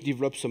we need to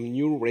develop some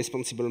new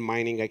responsible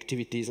mining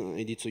activities, and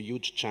it's a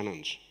huge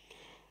challenge.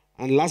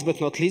 And last but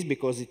not least,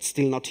 because it's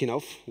still not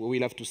enough, we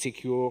will have to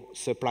secure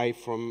supply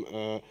from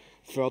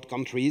third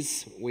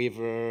countries with,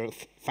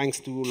 thanks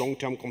to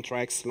long-term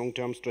contracts,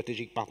 long-term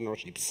strategic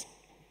partnerships.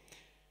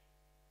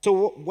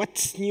 So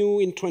what's new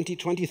in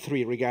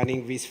 2023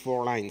 regarding these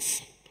 4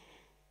 lines?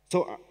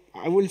 So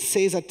I will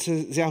say that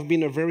there have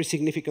been a very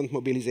significant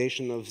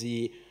mobilization of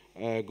the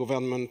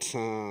government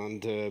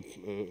and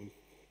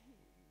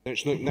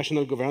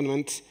national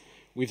government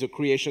with the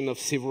creation of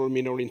several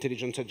mineral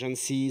intelligence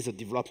agencies, the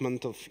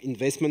development of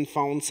investment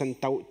funds and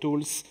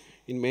tools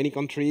in many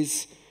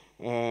countries,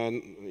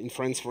 in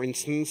France, for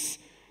instance,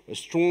 a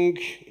strong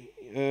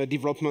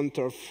development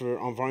of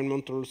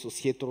environmental,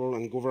 societal,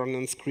 and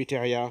governance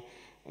criteria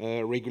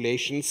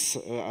regulations,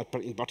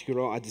 in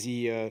particular at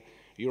the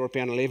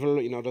European level,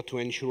 in order to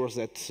ensure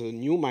that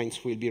new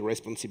mines will be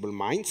responsible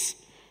mines,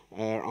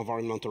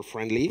 environmental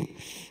friendly.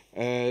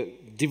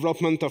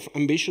 Development of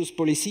ambitious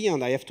policy,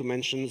 and I have to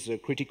mention the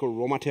Critical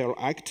Raw Material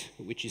Act,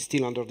 which is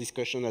still under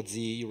discussion at the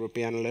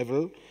European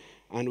level,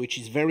 and which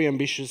is very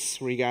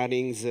ambitious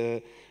regarding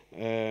the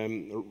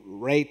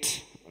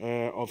rate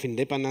of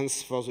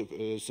independence for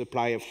the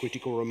supply of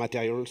critical raw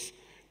materials,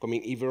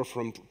 coming either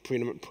from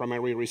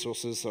primary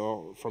resources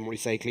or from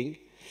recycling.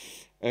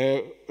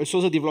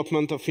 Also the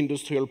development of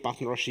industrial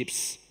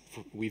partnerships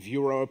with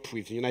Europe,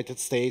 with the United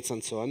States,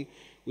 and so on,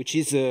 which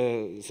is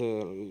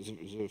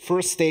the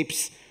first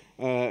steps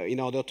in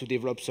order to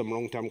develop some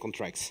long-term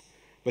contracts.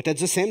 But at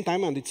the same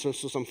time, and it's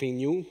also something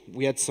new,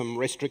 we had some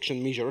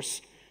restriction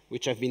measures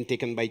which have been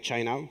taken by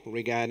China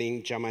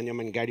regarding germanium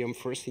and gallium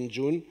first in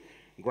June,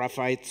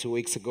 graphite 2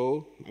 weeks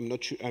ago.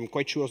 I'm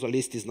quite sure the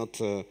list is not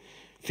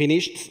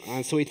finished.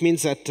 And so it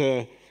means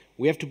that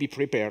we have to be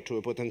prepared to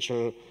a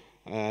potential,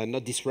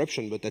 not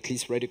disruption, but at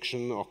least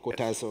reduction or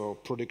quotas or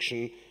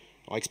production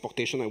or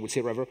exportation, I would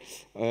say rather,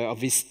 of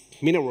these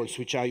minerals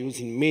which are used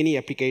in many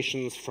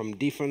applications from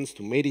defense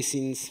to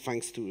medicines,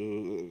 thanks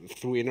to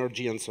through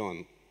energy and so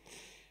on.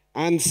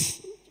 And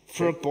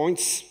third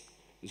point,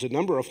 the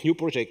number of new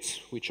projects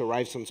which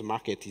arrives on the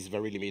market is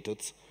very limited,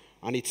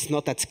 and it's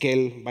not at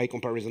scale by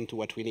comparison to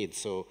what we need.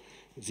 So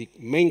the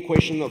main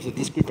question of the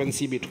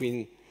discrepancy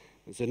between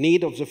the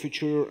need of the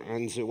future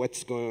and what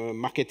the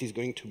market is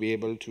going to be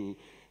able to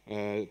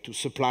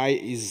supply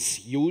is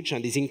huge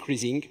and is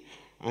increasing,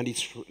 and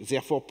it's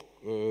therefore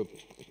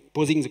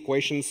posing the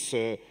questions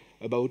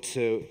about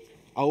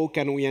how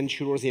can we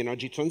ensure the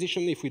energy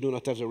transition if we do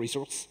not have the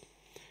resource.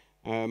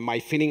 My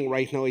feeling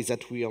right now is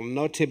that we are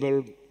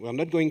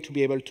not going to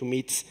be able to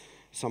meet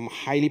some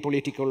highly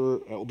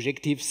political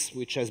objectives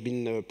which has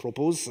been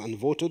proposed and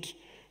voted.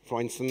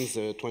 For instance,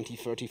 the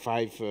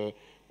 2035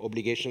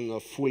 obligation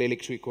of full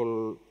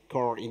electrical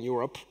car in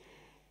Europe.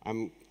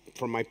 I'm,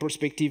 from my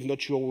perspective, not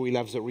sure we will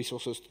have the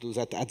resources to do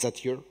that at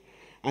that year.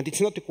 And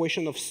it's not a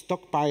question of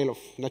stockpile of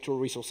natural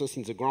resources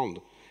in the ground.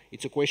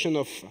 It's a question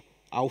of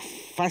how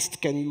fast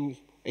can you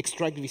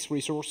extract this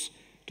resource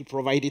to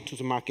provide it to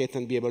the market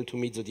and be able to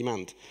meet the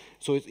demand.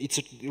 So it's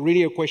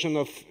really a question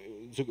of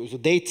the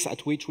dates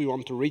at which we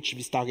want to reach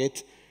this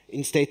target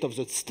instead of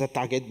the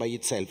target by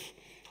itself.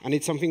 And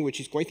it's something which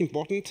is quite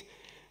important,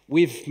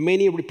 with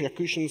many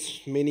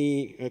repercussions,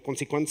 many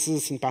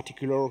consequences, in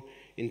particular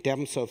in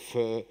terms of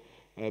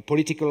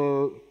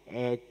political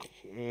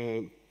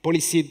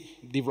policy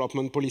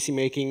development, policy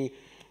making,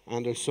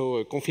 and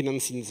also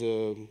confidence in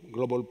the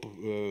global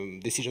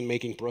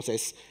decision-making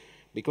process.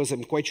 Because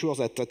I'm quite sure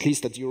that at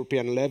least at the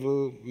European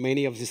level,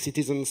 many of the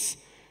citizens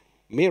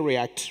may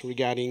react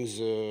regarding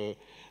the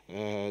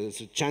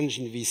change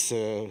in these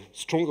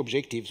strong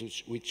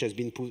objectives which has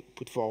been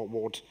put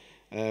forward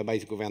by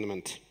the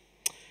government.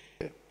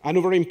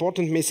 Another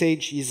important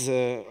message is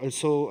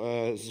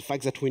also the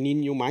fact that we need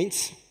new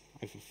mines.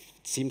 It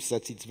seems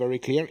that it's very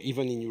clear,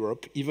 even in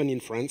Europe, even in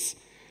France.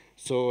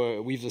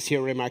 So with the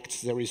CRM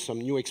Act, there is some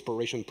new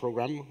exploration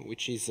program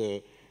which is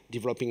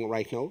developing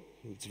right now.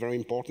 It's very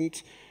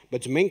important.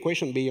 But the main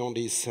question beyond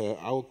is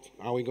how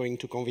are we going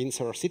to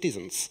convince our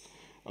citizens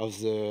of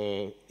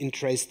the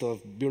interest of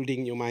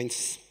building new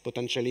mines,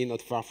 potentially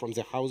not far from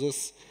their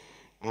houses.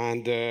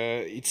 And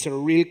it's a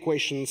real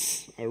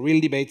questions, a real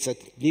debates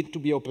that need to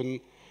be open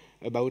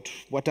about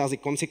what are the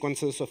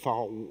consequences of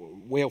our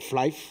way of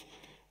life,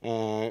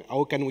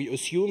 how can we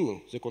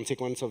assume the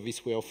consequence of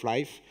this way of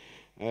life,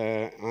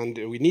 and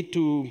we need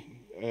to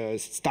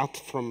start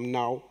from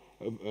now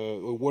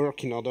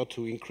work in order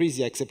to increase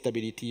the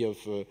acceptability of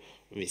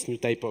this new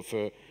type of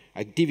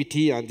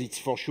activity, and it's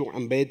for sure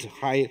embed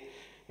high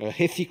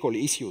ethical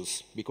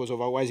issues, because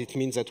otherwise it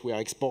means that we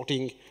are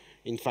exporting,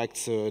 in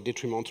fact, a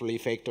detrimental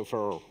effect of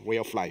our way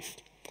of life.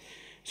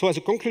 So as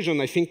a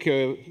conclusion, I think,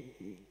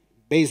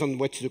 based on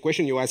what the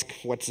question you asked,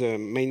 what's the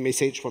main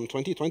message from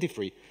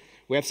 2023,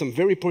 we have some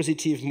very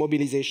positive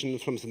mobilization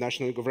from the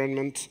national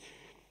government,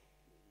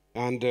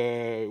 and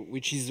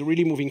which is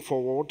really moving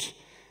forward.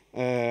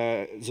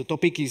 The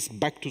topic is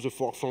back to the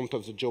forefront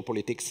of the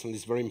geopolitics, and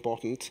it's very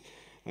important.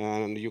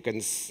 And you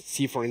can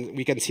see,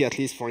 we can see at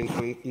least, for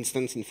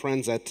instance, in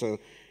France, that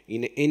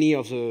in any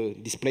of the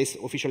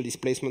official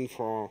displacement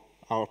for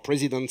our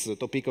presidents, the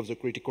topic of the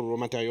critical raw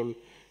material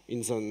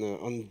is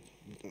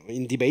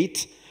in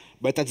debate.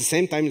 But at the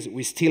same time,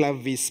 we still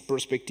have this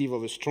perspective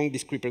of a strong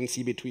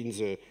discrepancy between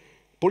the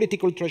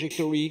political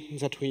trajectory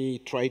that we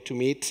try to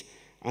meet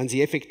and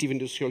the effective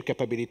industrial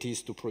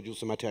capabilities to produce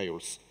the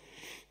materials.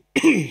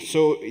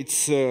 So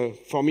it's,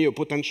 for me, a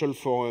potential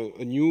for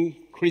a new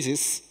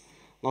crisis,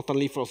 not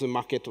only for the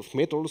market of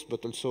metals,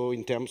 but also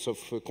in terms of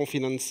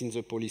confidence in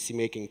the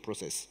policy-making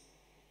process.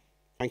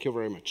 Thank you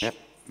very much. Yeah.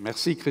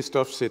 Merci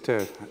Christophe,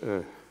 c'était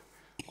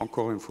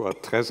encore une fois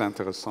très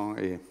intéressant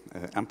et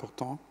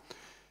important.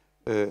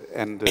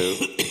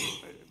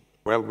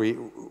 Well,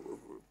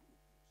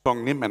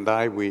 Song Nim and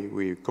I,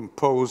 we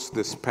composed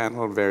this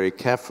panel very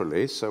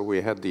carefully. So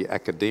we had the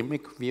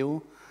academic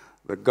view,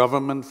 the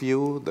government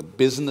view, the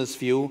business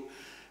view,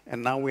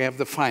 and now we have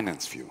the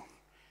finance view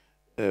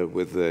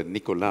with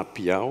Nicolas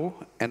Piau,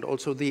 and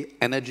also the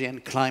energy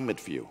and climate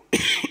view.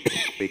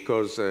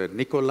 Because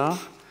Nicolas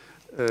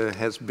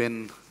has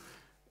been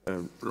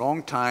a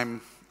long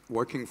time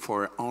working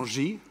for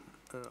Engie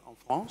in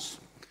France,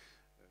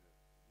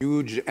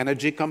 huge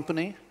energy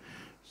company.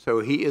 So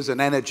he is an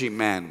energy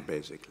man,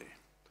 basically.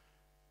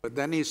 But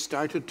then he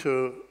started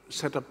to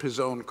set up his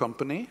own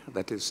company,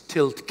 that is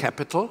Tilt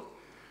Capital.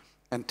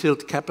 And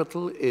Tilt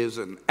Capital is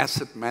an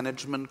asset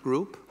management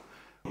group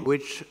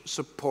which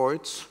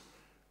supports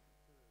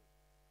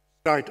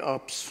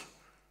startups,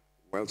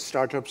 well,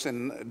 startups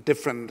in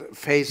different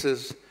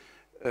phases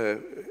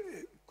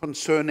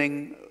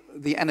concerning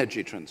the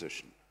energy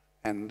transition.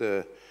 And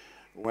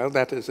well,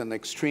 that is an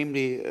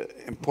extremely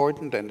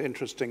important and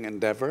interesting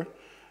endeavor.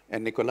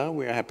 And Nicolas,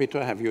 we are happy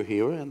to have you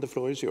here, and the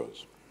floor is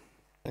yours.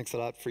 Thanks a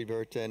lot,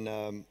 Friedbert,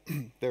 and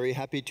very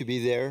happy to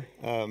be there.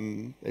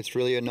 It's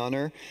really an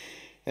honor.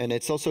 And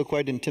it's also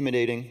quite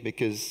intimidating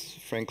because,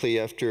 frankly,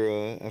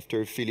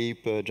 after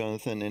Philippe,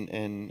 Jonathan,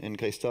 and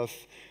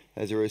Christophe,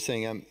 as you were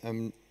saying,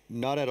 I'm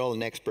not at all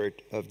an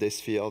expert of this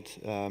field.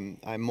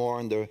 I'm more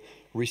on the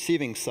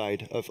receiving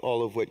side of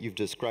all of what you've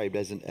described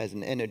as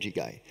an energy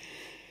guy.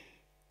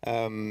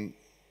 And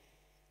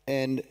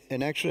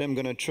actually, I'm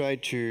going to try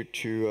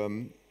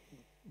to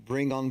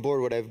bring on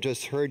board what I've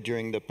just heard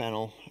during the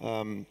panel.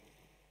 I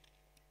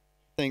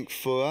think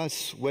for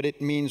us, what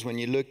it means when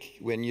you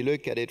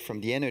look at it from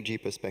the energy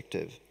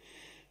perspective,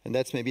 and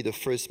that's maybe the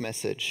first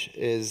message,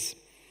 is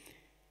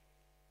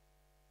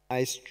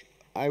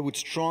I would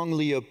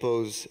strongly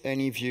oppose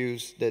any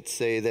views that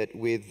say that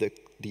with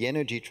the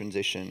energy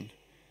transition,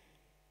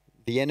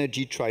 the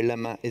energy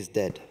trilemma is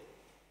dead.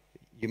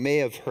 You may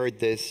have heard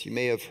this. You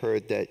may have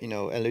heard that,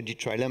 energy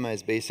trilemma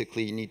is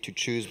basically you need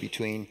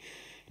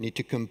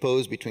to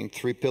compose between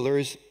three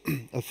pillars: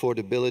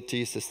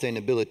 affordability,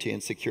 sustainability,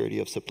 and security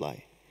of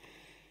supply.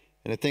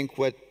 And I think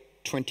what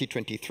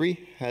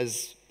 2023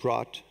 has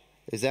brought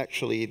is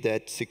actually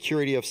that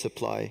security of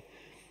supply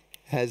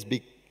has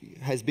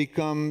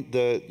become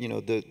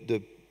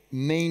the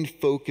main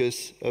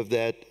focus of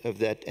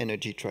that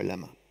energy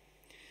trilemma.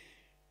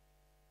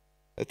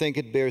 I think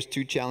it bears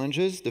two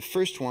challenges. The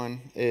first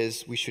one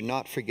is we should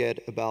not forget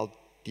about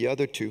the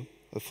other two,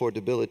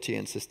 affordability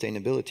and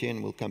sustainability,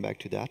 and we'll come back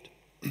to that.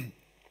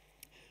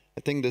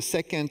 I think the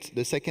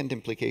second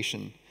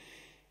implication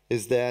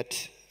is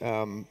that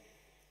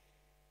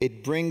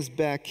it brings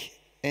back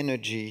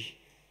energy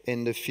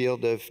in the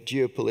field of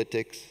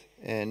geopolitics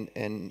and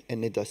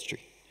industry.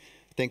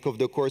 I think over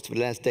the course of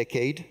the last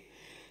decade,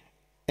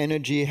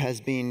 energy has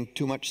been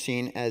too much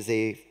seen as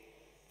a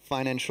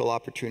financial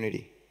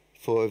opportunity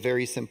for a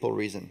very simple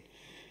reason.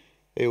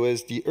 It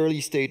was the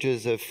early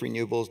stages of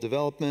renewables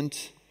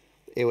development.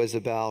 It was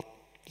about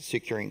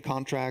securing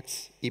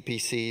contracts,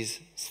 EPCs,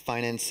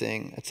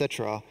 financing,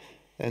 etc.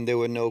 And there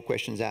were no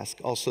questions asked,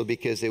 also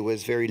because it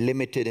was very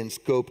limited in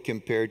scope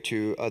compared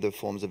to other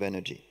forms of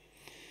energy.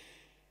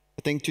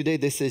 I think today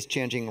this is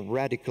changing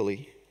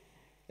radically,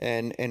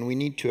 and we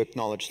need to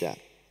acknowledge that.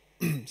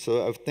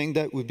 So I think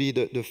that would be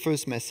the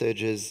first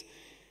message is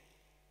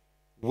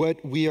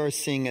what we are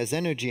seeing as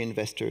energy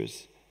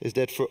investors is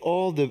that for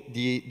all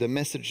the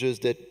messages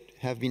that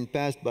have been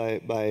passed by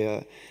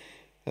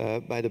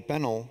the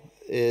panel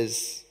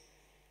is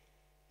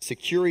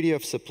security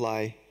of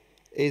supply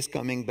is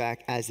coming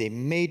back as a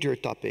major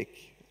topic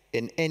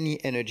in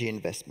any energy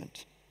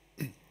investment.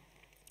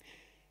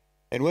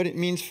 And what it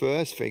means for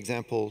us, for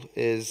example,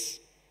 is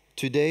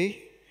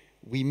today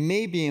we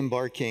may be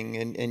embarking,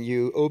 and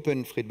you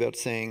opened Friedbert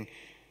saying,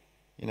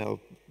 you know,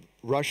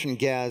 Russian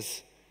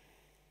gas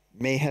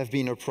may have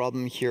been a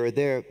problem here or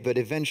there, but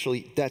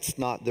eventually that's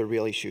not the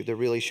real issue. The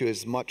real issue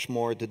is much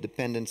more the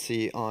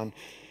dependency on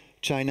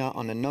China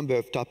on a number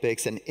of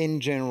topics and in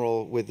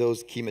general with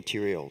those key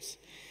materials.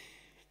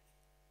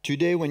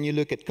 Today, when you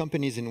look at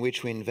companies in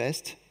which we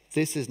invest,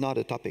 this is not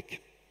a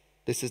topic.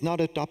 This is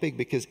not a topic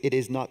because it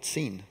is not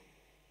seen.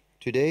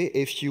 Today,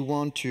 if you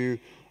want to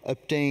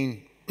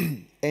obtain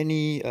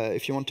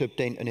if you want to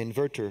obtain an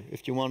inverter,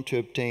 if you want to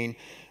obtain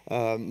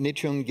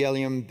lithium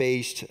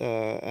gallium-based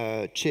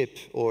chip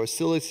or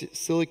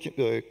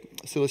silicon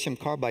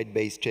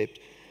carbide-based chip,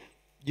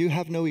 you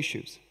have no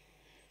issues.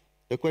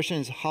 The question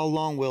is, how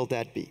long will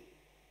that be?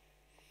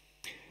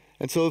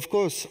 And so, of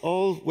course,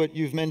 all what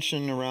you've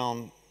mentioned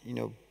around, you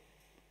know,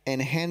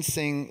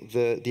 enhancing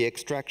the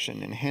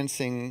extraction,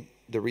 enhancing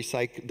the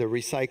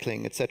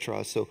recycling,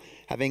 etc. So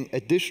having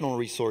additional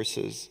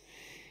resources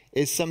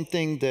is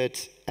something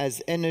that,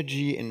 as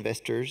energy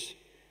investors,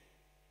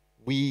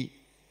 we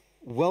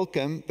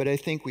welcome, but I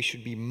think we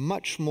should be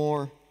much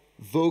more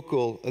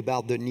vocal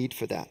about the need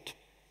for that.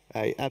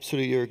 I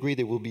absolutely agree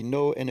there will be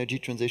no energy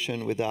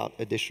transition without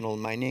additional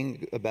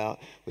mining, without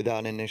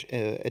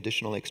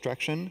additional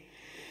extraction.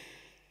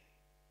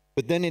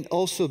 But then it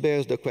also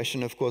bears the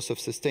question, of course, of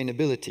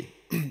sustainability.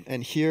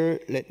 And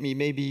here, let me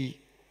maybe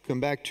come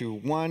back to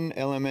one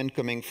element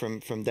coming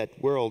from that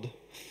world.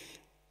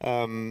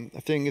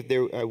 I think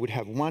if I would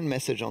have one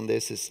message on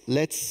this is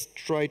let's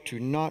try to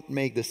not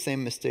make the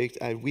same mistakes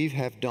as we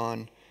have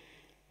done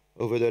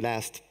over the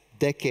last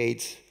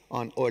decades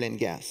on oil and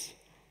gas.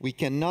 We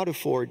cannot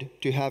afford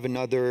to have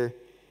another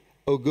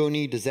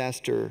Ogoni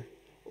disaster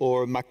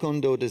or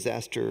Macondo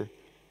disaster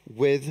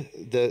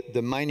with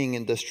the mining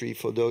industry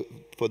for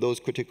those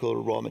critical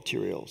raw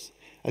materials.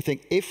 I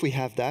think if we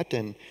have that,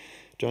 and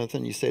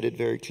Jonathan, you said it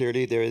very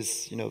clearly, there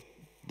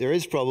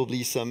is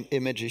probably some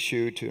image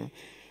issue too.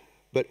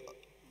 But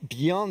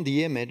beyond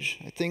the image,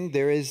 I think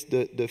there is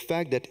the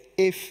fact that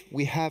if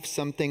we have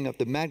something of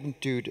the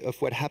magnitude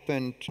of what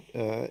happened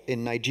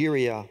in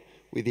Nigeria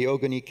with the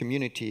Ogoni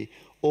community,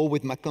 or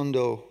with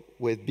Macondo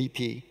with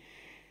BP,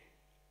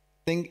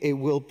 I think it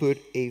will put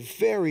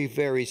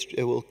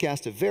it will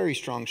cast a very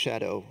strong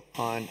shadow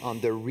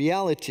on the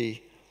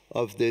reality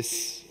of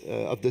this,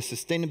 of the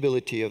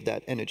sustainability of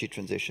that energy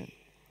transition.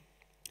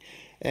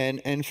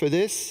 And for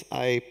this,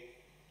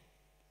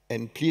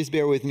 and please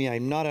bear with me,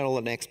 I'm not at all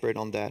an expert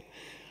on that.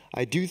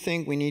 I do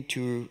think we need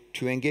to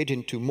engage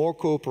into more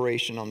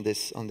cooperation on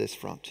this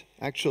front.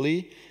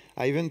 Actually,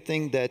 I even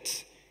think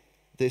that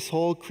this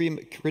whole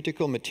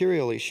critical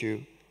material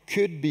issue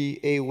could be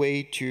a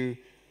way to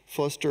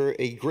foster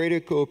a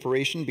greater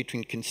cooperation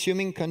between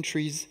consuming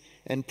countries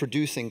and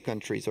producing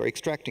countries or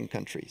extracting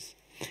countries.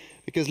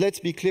 Because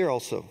let's be clear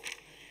also,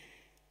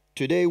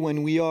 today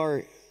when we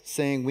are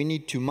saying we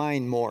need to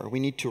mine more, we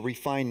need to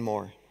refine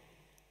more,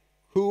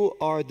 who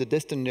are the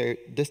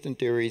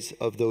destinataries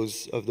of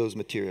those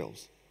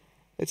materials?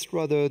 It's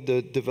rather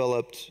the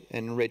developed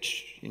and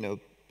rich,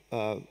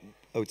 I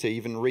would say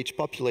even rich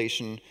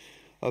population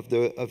of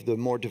the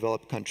more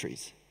developed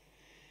countries.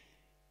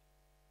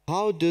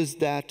 How does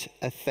that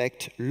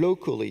affect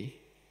locally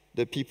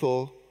the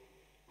people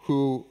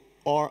who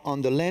are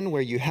on the land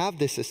where you have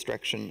this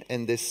extraction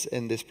and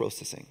this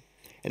processing?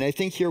 And I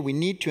think here we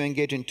need to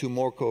engage into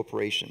more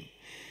cooperation.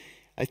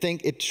 I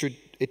think it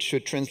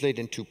should translate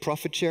into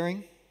profit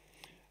sharing.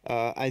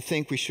 I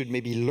think we should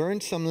maybe learn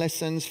some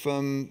lessons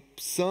from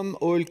some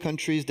oil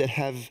countries that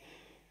have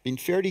been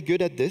fairly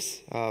good at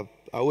this. I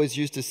always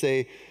used to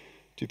say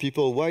to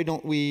people, why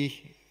don't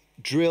we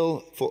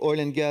drill for oil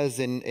and gas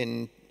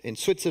in in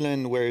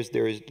Switzerland where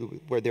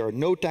there are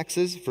no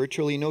taxes,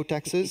 virtually no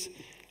taxes?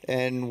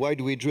 And why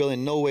do we drill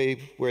in Norway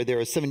where there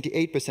are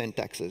 78%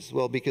 taxes?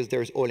 Well, because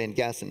there's oil and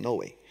gas in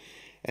Norway.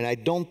 And I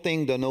don't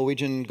think the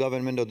Norwegian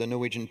government or the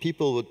Norwegian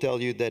people will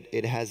tell you that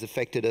it has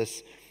affected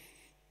us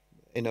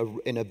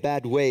in a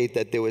bad way,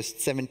 that there was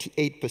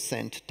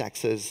 78%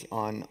 taxes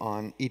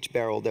on each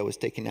barrel that was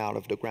taken out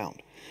of the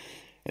ground.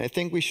 And I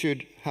think we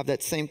should have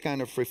that same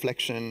kind of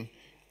reflection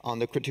on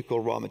the critical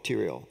raw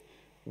material.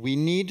 We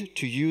need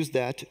to use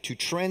that to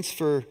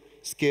transfer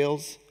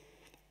skills,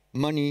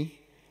 money,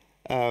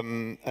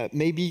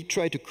 maybe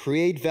try to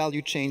create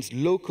value chains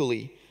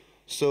locally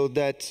so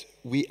that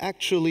we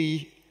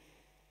actually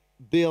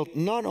build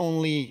not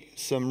only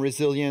some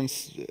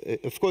resilience,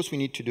 of course we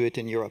need to do it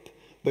in Europe,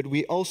 but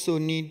we also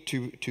need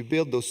to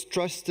build those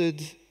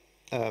trusted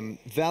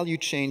value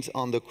chains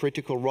on the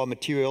critical raw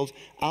materials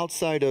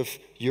outside of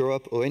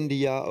Europe or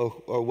India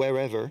or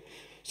wherever,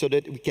 so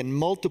that we can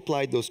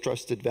multiply those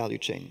trusted value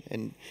chains.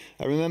 And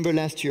I remember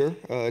last year,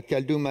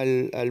 Khaldoum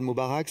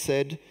Al-Mubarak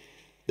said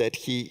that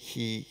the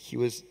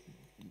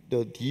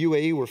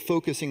UAE were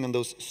focusing on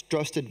those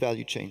trusted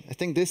value chains. I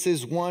think this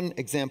is one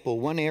example,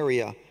 one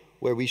area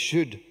where we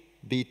should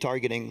be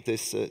targeting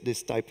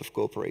this type of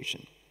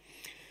cooperation.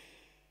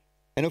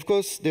 And of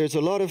course, there's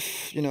a lot of,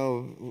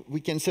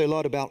 we can say a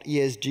lot about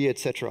ESG,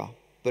 etc.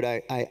 But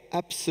I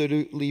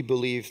absolutely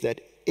believe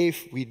that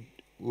if we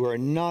were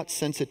not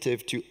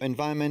sensitive to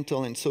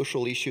environmental and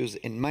social issues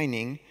in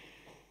mining,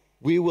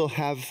 we will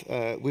have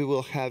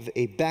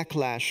a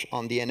backlash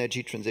on the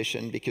energy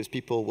transition, because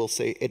people will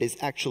say it is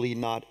actually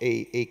not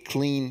a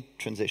clean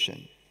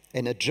transition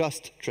and a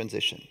just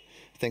transition.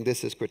 I think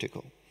this is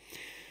critical.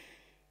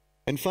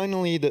 And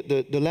finally,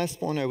 the last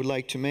point I would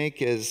like to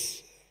make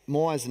is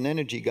more as an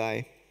energy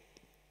guy,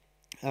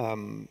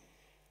 and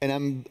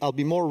I'll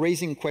be more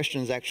raising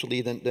questions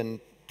actually than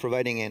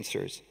providing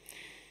answers.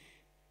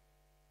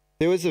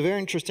 There was a very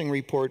interesting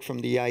report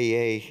from the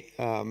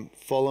IEA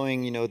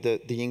following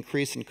the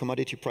increase in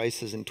commodity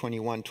prices in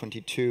 21,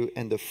 22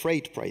 and the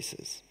freight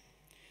prices.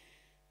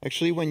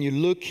 Actually, when you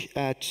look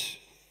at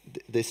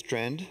this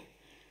trend,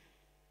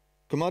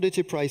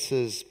 commodity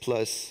prices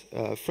plus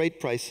freight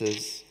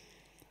prices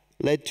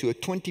led to a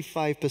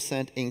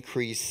 25%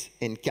 increase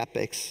in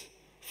capex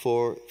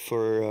for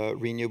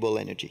renewable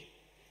energy,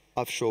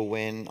 offshore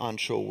wind,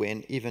 onshore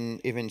wind,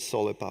 even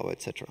solar power,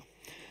 etc.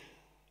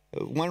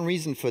 One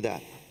reason for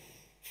that,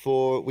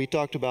 we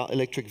talked about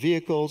electric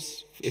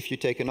vehicles. If you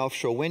take an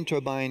offshore wind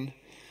turbine,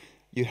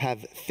 you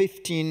have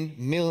 15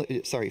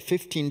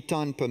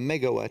 ton per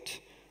megawatt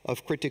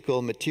of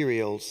critical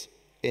materials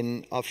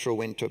in offshore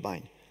wind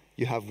turbine.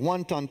 You have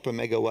 1 ton per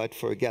megawatt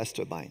for a gas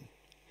turbine.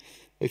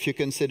 If you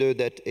consider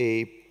that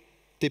a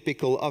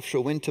typical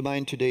offshore wind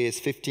turbine today is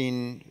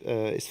 15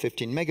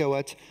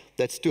 megawatts,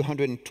 that's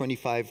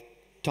 225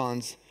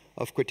 tons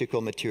of critical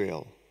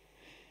material.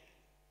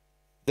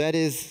 That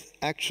is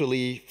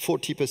actually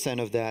 40%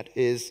 of that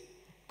is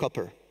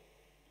copper.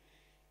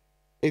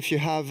 If you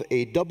have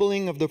a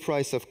doubling of the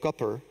price of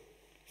copper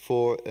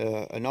for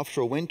an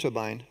offshore wind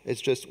turbine,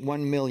 it's just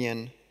 1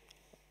 million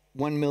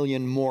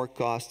more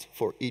cost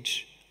for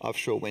each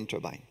offshore wind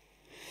turbine.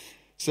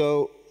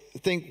 So I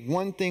think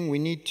one thing we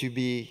need to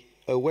be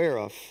aware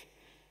of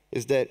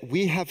is that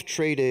we have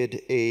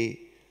traded a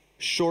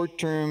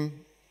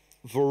short-term,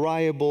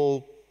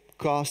 variable,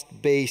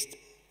 cost-based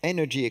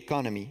energy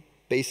economy.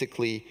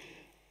 Basically,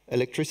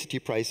 electricity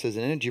prices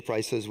and energy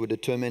prices were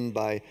determined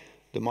by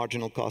the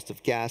marginal cost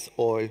of gas,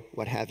 oil,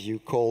 what have you,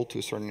 coal to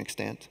a certain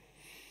extent,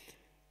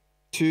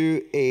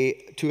 to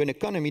an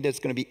economy that's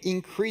going to be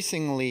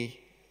increasingly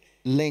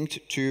linked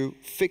to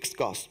fixed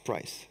cost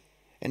price.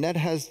 And that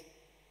has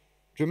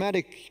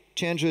dramatic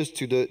changes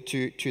to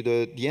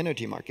the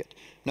energy market.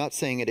 Not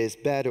saying it is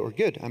bad or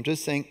good, I'm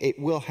just saying it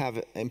will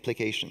have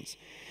implications.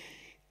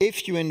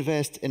 If you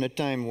invest in a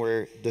time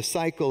where the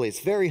cycle is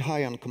very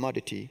high on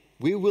commodity,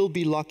 we will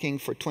be locking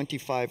for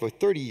 25 or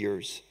 30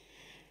 years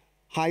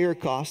higher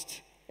costs,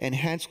 and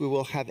hence we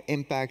will have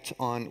impact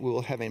on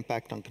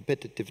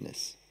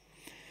competitiveness.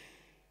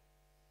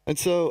 And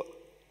so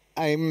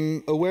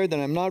I'm aware that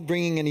I'm not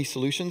bringing any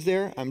solutions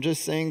there. I'm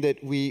just saying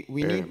that we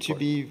need to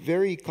be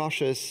very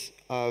cautious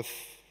of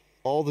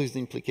all these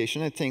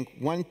implications. I think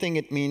one thing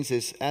it means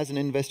is, as an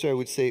investor, I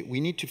would say we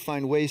need to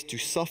find ways to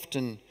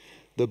soften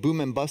the boom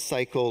and bust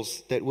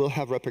cycles that will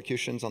have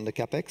repercussions on the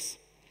capex.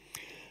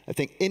 I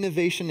think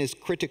innovation is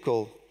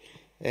critical,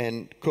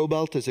 and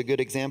cobalt is a good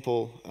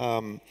example.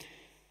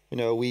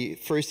 We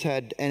first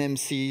had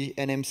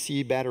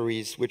NMC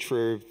batteries, which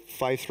were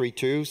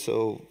 532,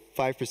 so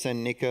 5%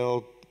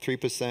 nickel,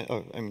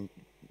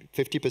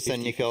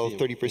 50% nickel,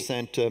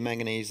 30%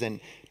 manganese,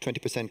 and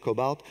 20%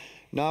 cobalt.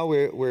 Now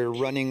we're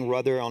running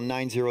rather on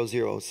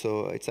 900,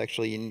 so it's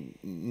actually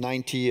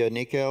 90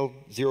 nickel,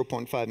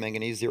 0.5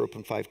 manganese,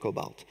 0.5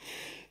 cobalt.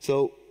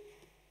 So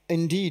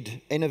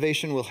indeed,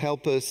 innovation will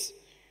help us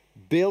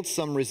build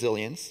some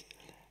resilience.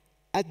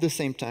 At the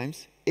same time,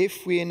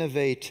 if we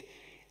innovate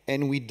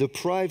and we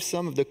deprive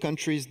some of the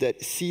countries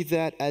that see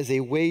that as a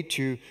way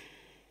to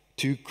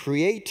to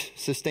create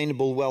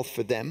sustainable wealth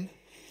for them,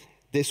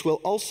 this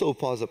will also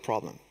pose a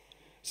problem.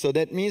 So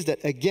that means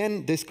that,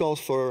 again, this calls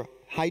for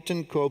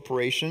heightened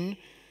cooperation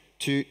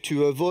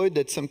to avoid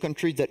that some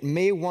countries that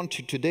may want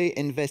to today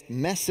invest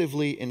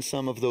massively in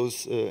some of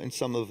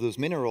those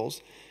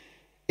minerals,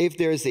 if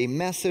there is a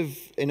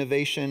massive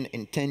innovation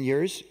in 10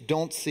 years,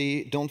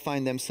 don't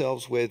find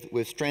themselves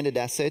with stranded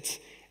assets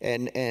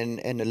and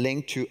a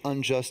link to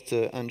unjust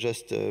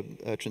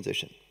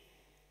transition.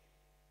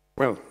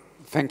 Well,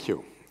 thank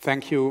you.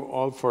 Thank you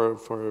all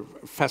for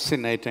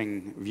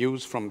fascinating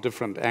views from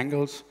different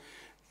angles,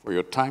 for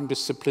your time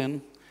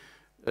discipline,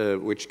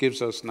 which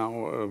gives us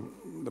now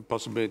the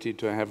possibility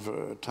to have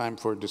time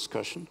for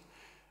discussion.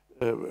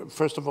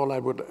 First of all, I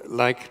would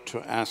like to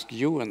ask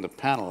you in the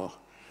panel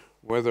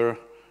whether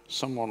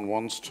someone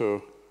wants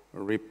to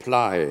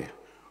reply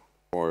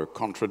or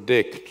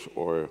contradict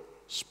or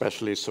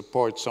especially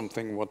support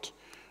something what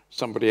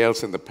somebody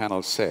else in the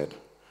panel said.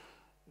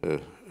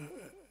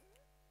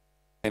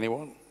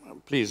 Anyone?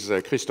 Please,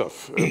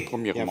 Christophe,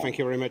 premièrement. Yeah, thank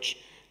you very much.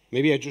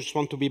 Maybe I just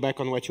want to be back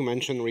on what you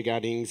mentioned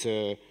regarding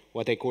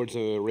what I call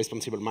the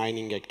responsible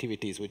mining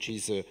activities, which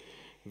is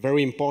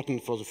very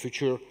important for the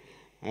future.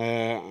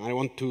 I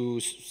want to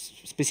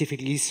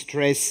specifically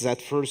stress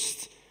that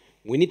first,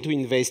 we need to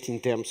invest in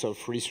terms of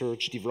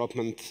research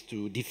development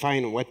to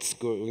define what's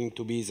going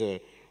to be the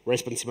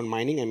responsible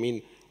mining. I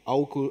mean,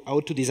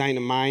 how to design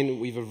a mine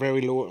with a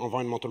very low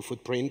environmental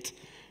footprint,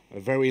 a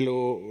very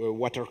low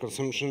water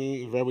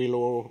consumption, very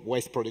low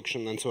waste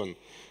production, and so on.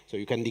 So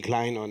you can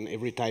decline on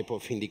every type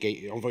of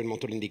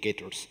environmental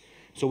indicators.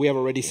 So we have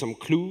already some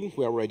clue,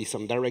 we have already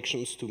some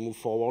directions to move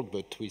forward,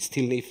 but we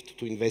still need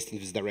to invest in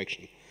this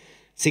direction.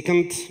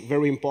 Second,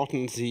 very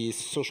important, the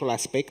social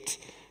aspect.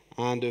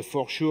 And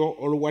for sure,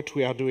 all what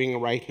we are doing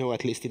right now,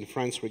 at least in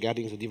France,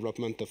 regarding the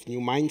development of new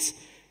mines,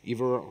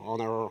 either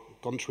on our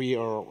country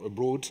or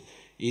abroad,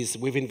 is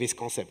within this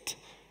concept.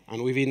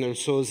 And within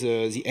also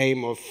the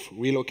aim of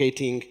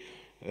relocating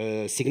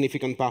a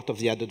significant part of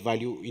the added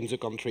value in the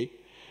country,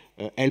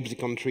 help the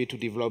country to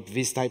develop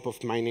this type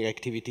of mining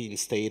activity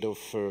instead of,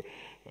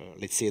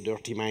 let's say,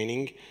 dirty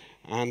mining.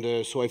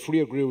 And so I fully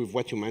agree with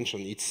what you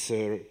mentioned. It's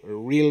a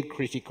real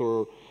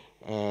critical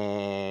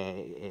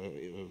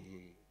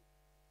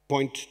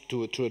point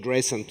to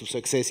address and to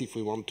success if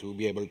we want to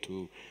be able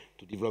to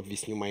develop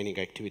this new mining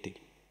activity.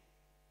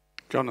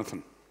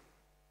 Jonathan.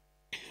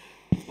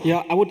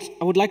 Yeah, I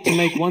would like to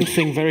make one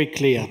thing very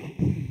clear.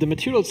 The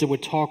materials that we're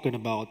talking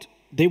about,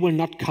 they will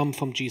not come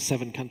from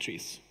G7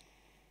 countries.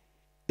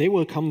 They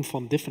will come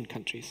from different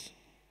countries.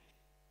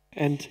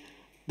 And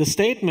the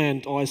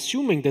statement, or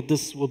assuming that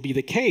this will be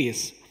the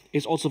case,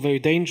 is also very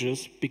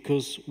dangerous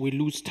because we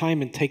lose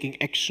time in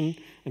taking action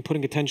and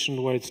putting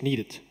attention where it's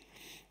needed.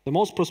 The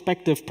most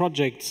prospective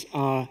projects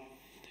are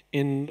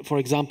for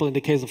example, in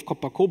the case of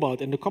copper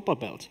cobalt in the copper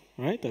belt,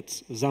 right?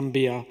 That's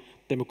Zambia,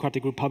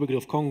 Democratic Republic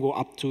of Congo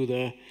up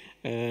to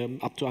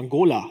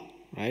Angola,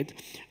 right?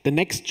 The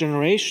next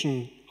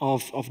generation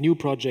of new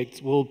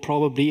projects will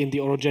probably be in the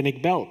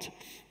orogenic belt.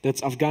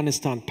 That's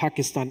Afghanistan,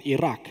 Pakistan,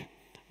 Iraq,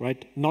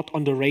 right? Not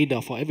on the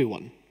radar for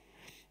everyone.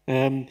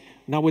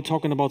 Now we're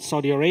talking about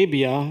Saudi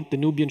Arabia, the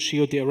Nubian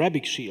Shield, the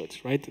Arabic Shield,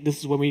 right? This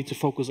is where we need to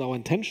focus our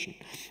attention.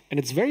 And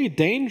it's very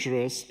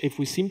dangerous if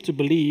we seem to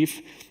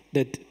believe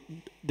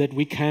that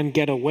we can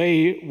get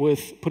away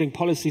with putting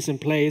policies in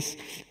place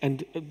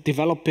and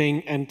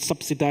developing and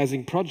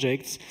subsidizing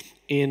projects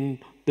in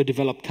the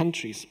developed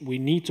countries. We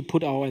need to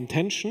put our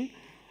attention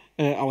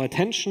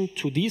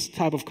to these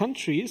type of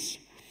countries,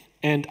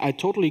 and I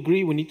totally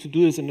agree we need to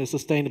do this in a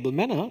sustainable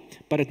manner,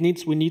 but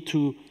we need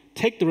to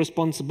take the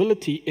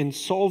responsibility in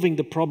solving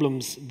the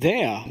problems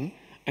there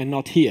and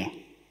not here.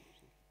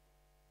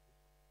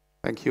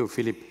 Thank you,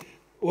 Philippe.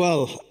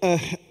 Well,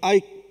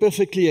 I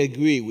perfectly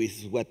agree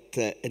with what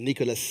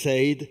Nicolas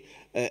said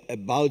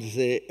about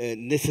the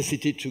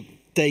necessity to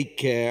take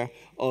care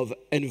of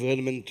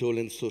environmental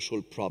and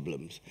social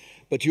problems.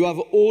 But you have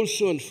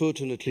also,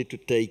 unfortunately, to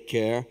take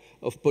care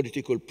of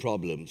political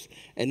problems.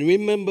 And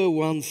remember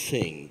one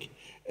thing,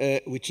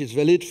 which is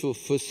valid for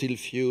fossil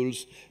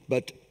fuels,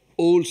 but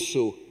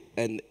also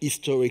and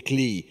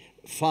historically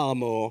far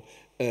more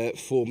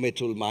for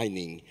metal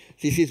mining.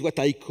 This is what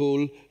I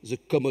call the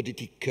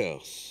commodity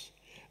curse.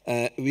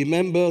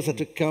 Remember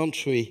that a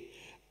country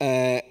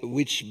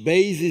which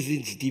bases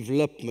its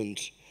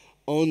development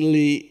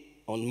only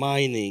on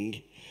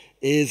mining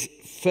is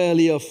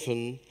fairly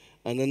often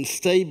an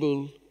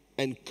unstable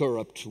and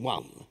corrupt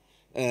one.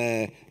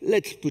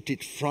 Let's put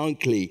it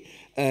frankly,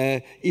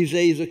 if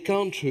there is a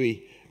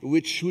country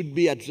which should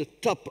be at the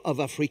top of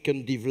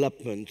African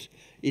development,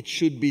 it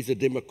should be the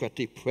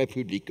Democratic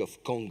Republic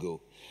of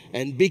Congo.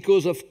 And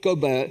because of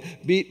copper,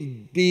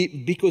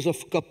 because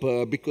of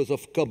copper, because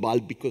of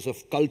cobalt, because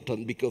of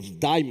coltan, because of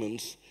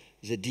diamonds,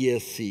 the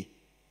DRC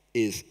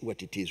is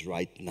what it is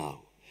right now.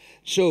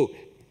 So,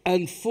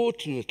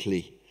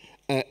 unfortunately,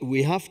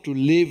 we have to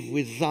live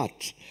with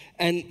that.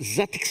 And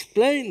that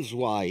explains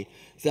why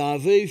there are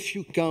very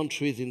few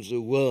countries in the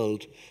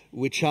world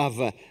which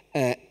have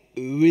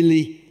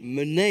really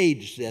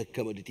manage their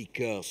commodity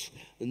curves.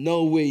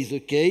 Norway is the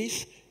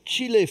case.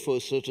 Chile for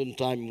a certain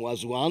time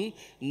was one.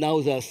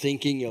 Now they're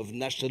thinking of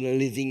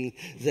nationalizing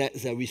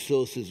their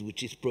resources,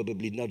 which is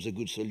probably not the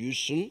good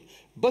solution.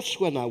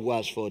 Botswana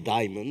was for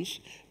diamonds,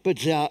 but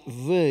there are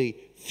very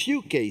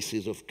few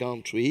cases of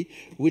country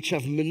which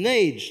have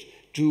managed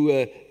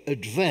to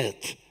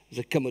advert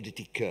the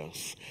commodity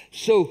curves.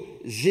 So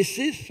this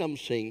is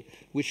something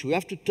which we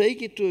have to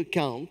take into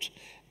account,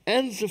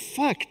 and the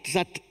fact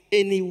that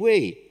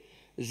anyway,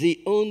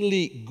 the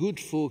only good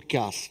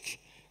forecast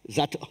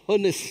that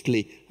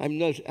honestly, I'm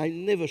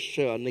never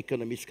sure an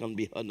economist can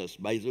be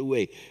honest, by the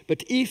way,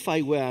 but if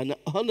I were an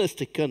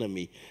honest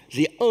economy,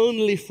 the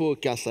only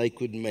forecast I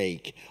could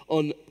make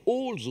on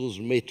all those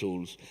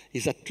metals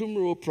is that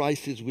tomorrow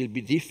prices will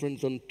be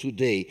different than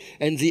today.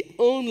 And the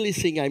only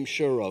thing I'm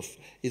sure of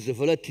is the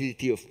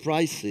volatility of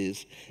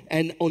prices.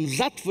 And on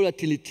that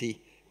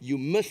volatility, you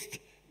must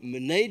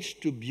manage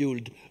to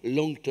build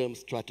long-term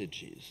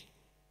strategies.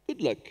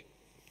 Good luck.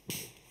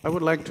 I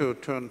would like to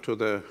turn to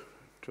the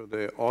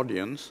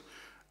audience.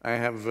 I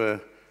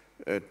have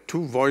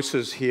two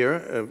voices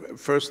here.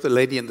 First, the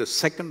lady in the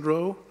second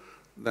row,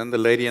 then the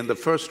lady in the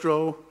first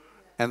row,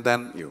 and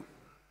then you.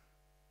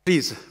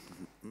 Please,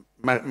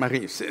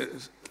 Marie.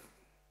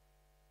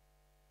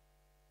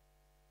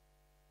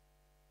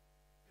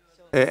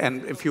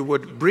 And if you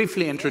would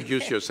briefly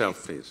introduce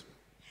yourself, please.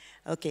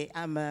 Okay,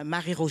 I'm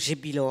Marie-Roger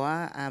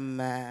Biloa. I'm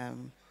a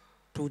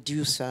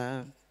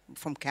producer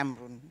from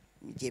Cameroon,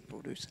 media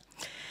producer.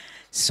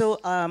 So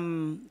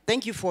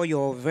thank you for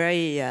your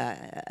very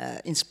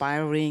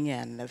inspiring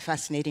and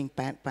fascinating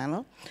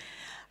panel.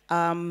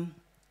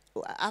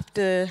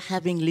 After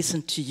having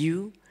listened to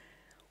you,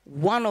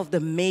 one of the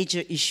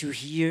major issues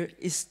here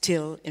is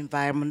still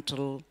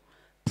environmental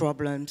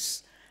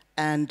problems,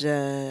 and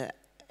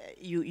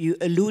you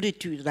alluded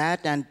to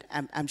that, and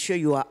I'm sure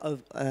you are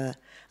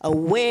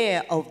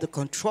aware of the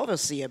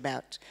controversy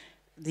about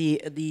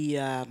the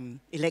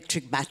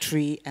electric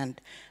battery, and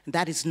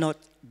that is not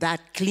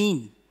that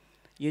clean.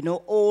 You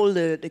know, all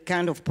the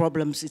kind of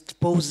problems it's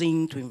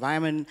posing to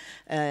environment,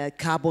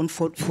 carbon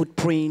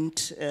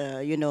footprint,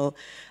 you know,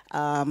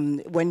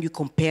 when you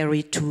compare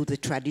it to the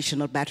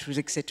traditional batteries,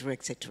 et cetera,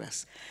 et cetera.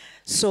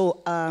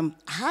 So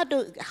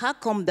how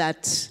come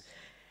that,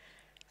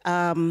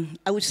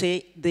 I would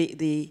say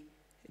the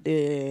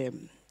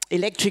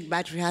electric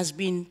battery has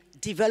been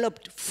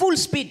developed full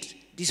speed.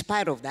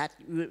 Despite of that,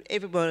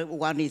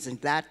 everyone is in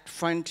that.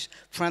 France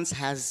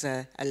has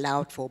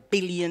allowed for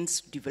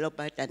billions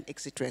development and et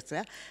cetera, et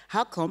cetera.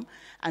 How come?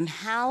 And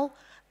how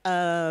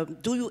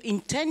do you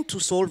intend to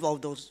solve all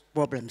those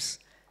problems?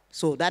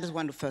 So that is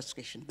one of the first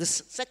questions. The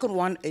second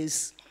one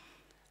is,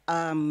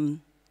 how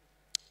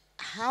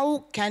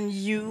can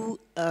you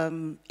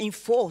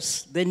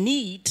enforce the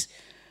need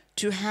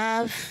to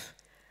have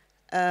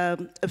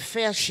a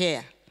fair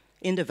share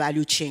in the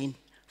value chain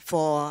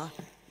for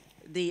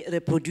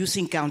the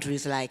producing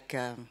countries like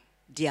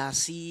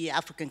DRC,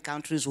 African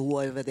countries,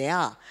 whoever they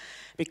are?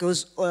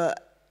 Because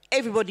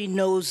everybody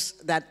knows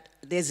that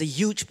there's a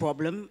huge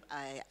problem.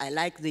 I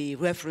like the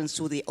reference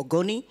to the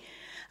Ogoni,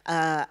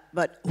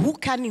 but who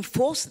can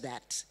enforce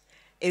that?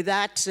 Is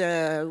that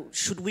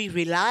should we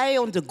rely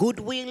on the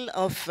goodwill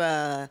of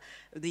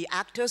the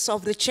actors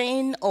of the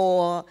chain,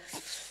 or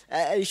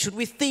should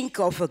we think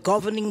of a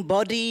governing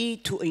body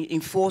to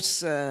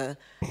enforce a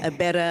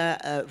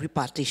better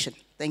repartition?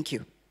 Thank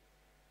you.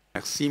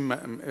 Merci,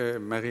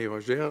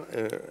 Marie-Roger.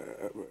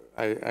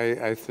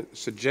 I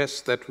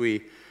suggest that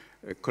we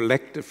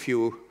collect a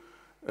few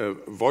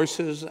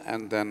voices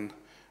and then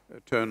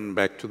turn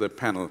back to the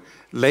panel.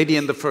 Lady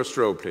in the first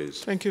row,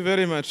 please. Thank you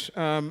very much.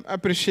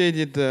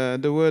 Appreciated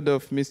the word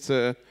of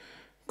Mr.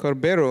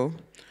 Cordero.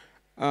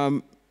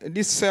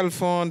 These cell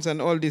phones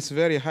and all this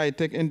very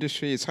high-tech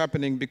industry is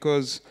happening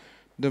because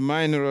the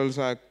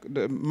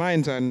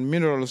mines and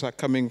minerals are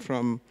coming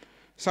from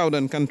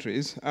southern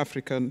countries,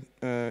 African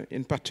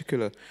in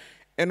particular.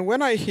 And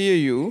when I hear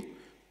you,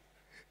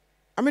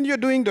 I mean,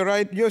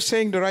 you're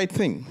saying the right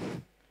thing.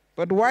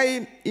 But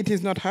why it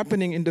is not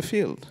happening in the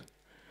field?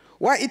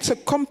 Why it's a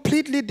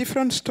completely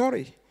different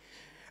story?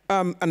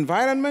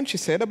 Environment, she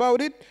said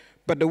about it,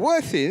 but the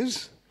worst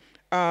is,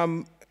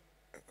 and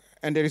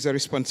there is a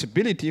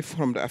responsibility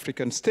from the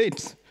African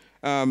states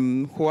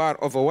who are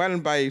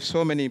overwhelmed by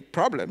so many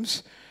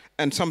problems,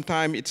 and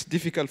sometimes it's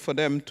difficult for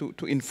them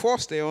to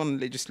enforce their own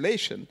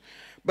legislation.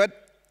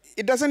 But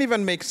it doesn't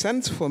even make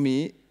sense for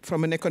me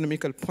from an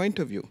economical point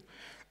of view.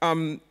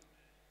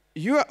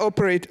 You are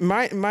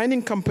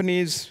mining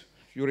companies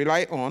you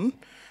rely on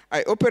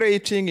are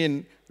operating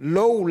in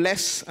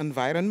low-less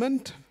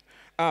environment,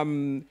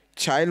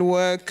 child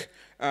work,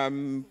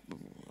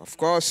 of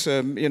course,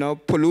 you know,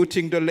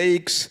 polluting the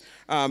lakes,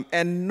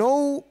 and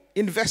no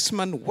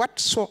investment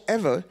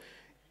whatsoever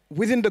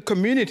within the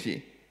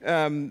community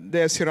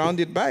they're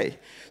surrounded by.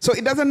 So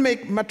it doesn't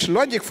make much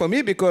logic for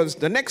me, because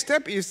the next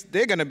step is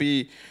they're going to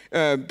be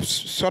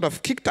sort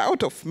of kicked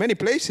out of many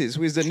places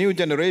with the new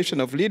generation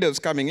of leaders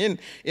coming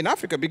in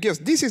Africa, because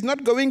this is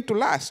not going to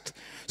last.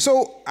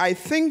 So I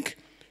think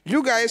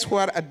you guys who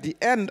are at the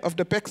end of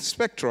the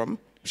spectrum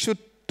should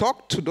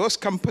talk to those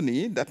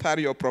companies that are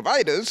your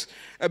providers,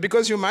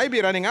 because you might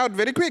be running out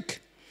very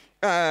quick.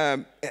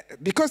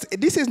 Because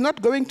this is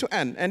not going to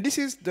end. And this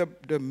is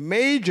the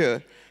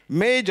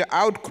major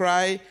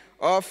outcry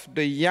of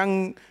the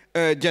young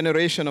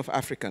generation of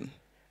African.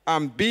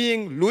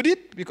 Being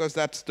looted, because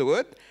that's the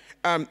word,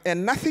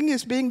 and nothing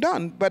is being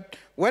done. But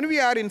when we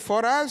are in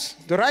forums,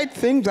 the right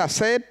things are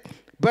said,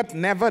 but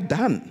never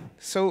done.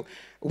 So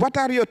what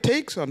are your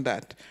takes on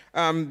that?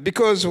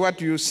 Because what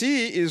you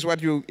see is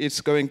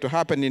it's going to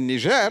happen in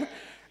Niger.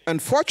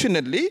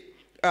 Unfortunately,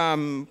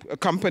 a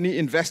company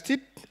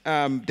invested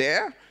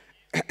there,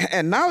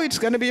 and now it's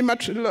going to be a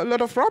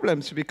lot of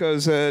problems,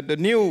 because the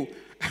new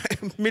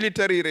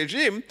military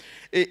regime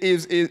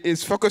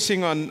is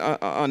focusing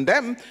on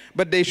them,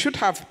 but they should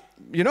have,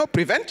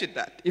 prevented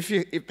that.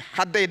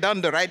 Had they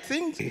done the right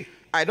things,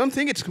 I don't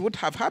think it would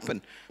have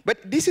happened.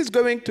 But this is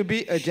going to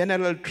be a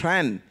general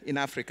trend in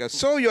Africa.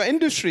 So your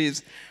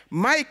industries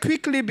might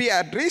quickly be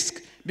at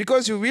risk,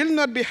 because you will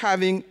not be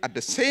having, at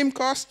the same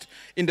cost,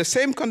 in the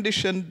same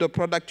condition, the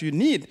product you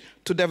need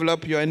to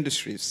develop your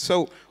industries.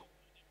 So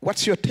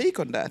what's your take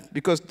on that?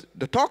 Because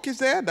the talk is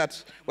there,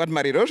 that's what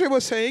Marie-Roger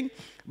was saying,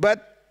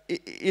 but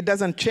it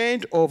doesn't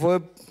change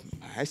over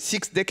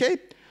 6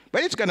 decades.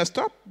 But it's going to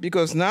stop,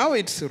 because now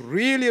it's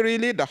really,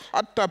 really the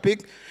hot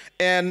topic.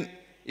 And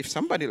if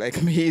somebody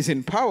like me is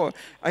in power,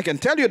 I can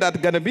tell you that's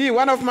going to be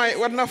one of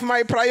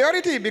my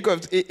priority,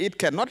 because it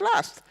cannot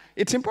last.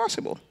 It's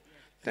impossible.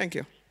 Thank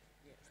you.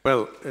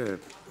 Well,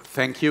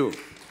 thank you.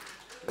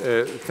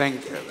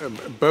 Thank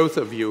both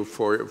of you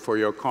for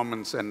your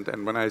comments.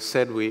 And when I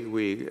said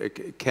we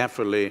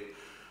carefully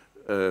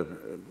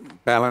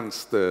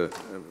balanced the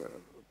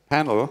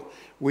panel,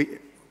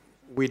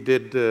 we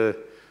did,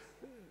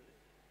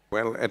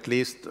 well, at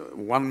least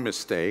one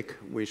mistake.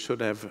 We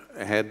should have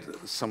had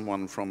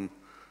someone from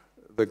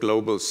the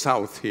global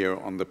south here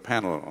on the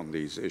panel on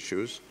these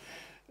issues.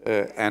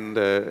 And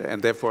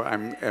therefore,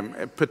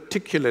 I'm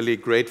particularly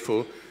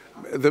grateful.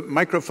 The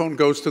microphone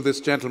goes to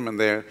this gentleman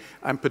there.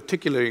 I'm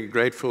particularly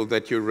grateful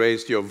that you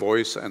raised your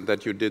voice and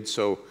that you did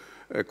so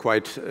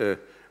quite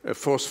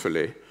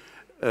forcefully.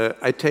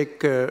 I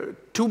take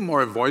 2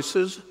 more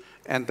voices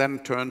and then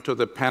turn to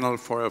the panel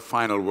for a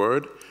final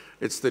word.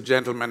 It's the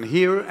gentleman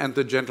here and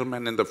the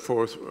gentleman in the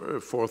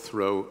fourth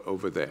row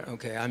over there.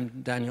 Okay, I'm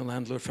Daniel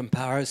Landler from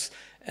Paris,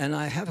 and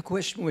I have a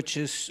question which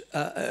is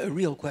a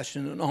real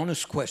question, an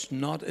honest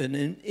question, not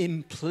an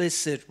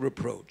implicit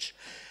reproach.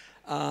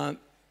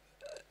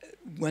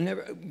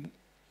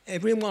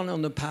 Everyone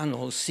on the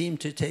panel seemed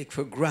to take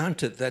for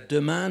granted that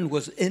demand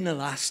was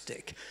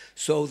inelastic,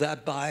 so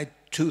that by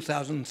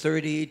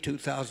 2030,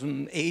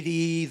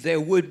 2080, there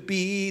would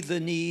be the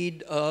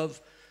need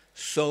of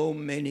so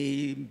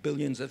many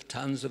billions of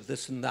tons of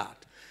this and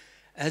that.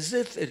 As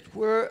if it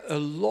were a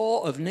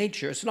law of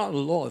nature. It's not a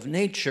law of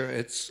nature,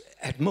 it's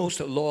at most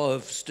a law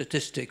of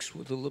statistics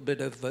with a little bit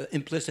of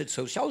implicit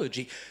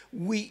sociology.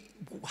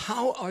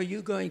 How are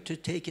you going to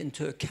take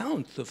into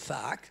account the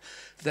fact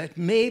that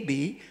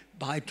maybe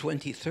by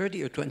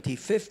 2030 or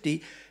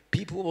 2050,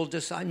 people will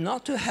decide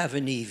not to have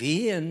an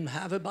EV and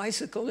have a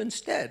bicycle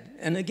instead?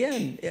 And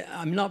again,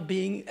 I'm not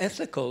being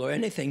ethical or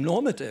anything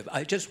normative.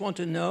 I just want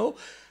to know,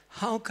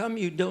 how come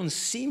you don't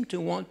seem to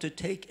want to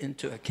take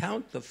into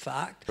account the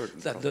fact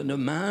that the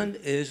demand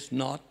is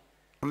not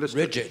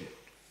rigid?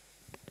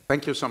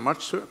 Thank you so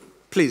much, sir.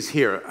 Please,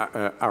 here,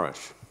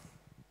 Arash.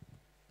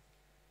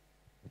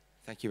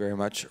 Thank you very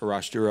much.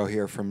 Arash Duro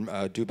here from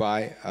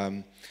Dubai.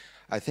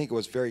 I think it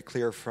was very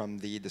clear from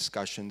the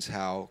discussions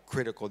how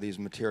critical these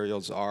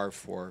materials are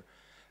for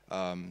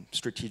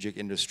strategic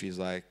industries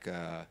like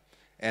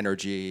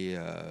energy,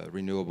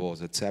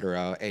 renewables, et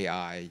cetera,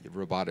 AI,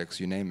 robotics,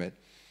 you name it.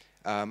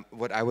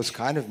 What I was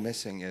kind of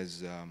missing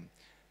is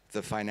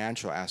the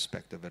financial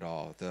aspect of it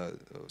all.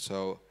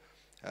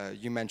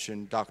 You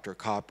mentioned Dr.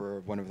 Copper,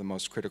 one of the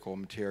most critical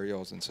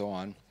materials and so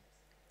on.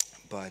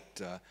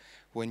 But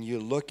when you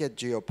look at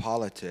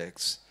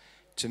geopolitics,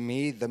 to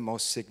me, the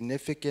most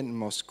significant,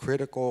 most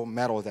critical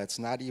metal that's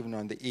not even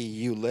on the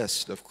EU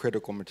list of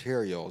critical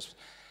materials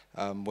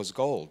was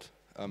gold.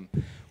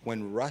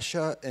 When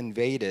Russia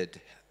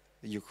invaded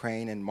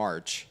Ukraine in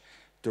March,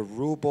 the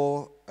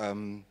ruble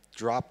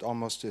dropped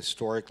almost to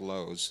historic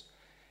lows.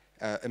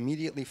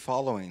 Immediately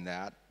following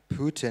that,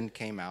 Putin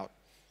came out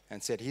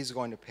and said he's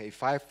going to pay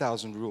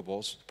 5,000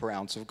 rubles per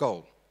ounce of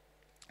gold.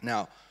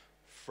 Now,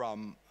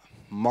 from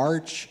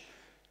March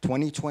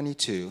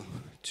 2022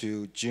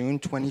 to June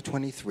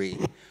 2023,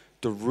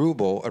 the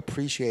ruble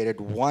appreciated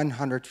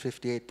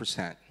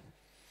 158%.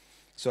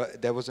 So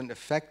there was an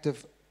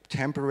effective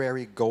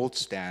temporary gold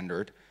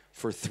standard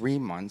for 3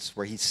 months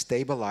where he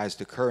stabilized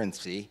the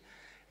currency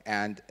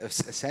and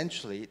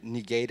essentially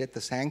negated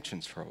the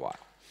sanctions for a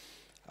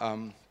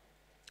while.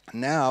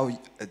 Now,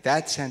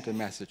 that sent a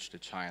message to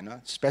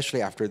China,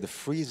 especially after the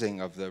freezing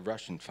of the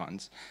Russian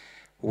funds,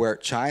 where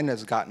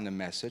China's gotten a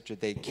message that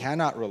they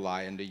cannot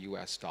rely on the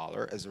US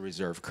dollar as a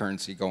reserve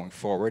currency going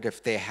forward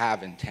if they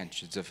have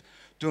intentions of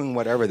doing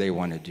whatever they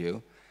want to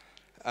do.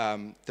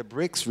 The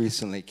BRICS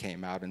recently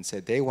came out and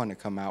said they want to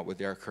come out with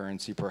their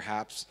currency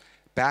perhaps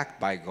backed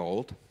by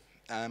gold.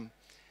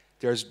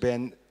 There's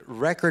been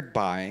record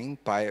buying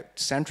by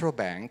central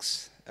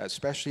banks,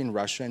 especially in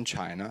Russia and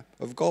China,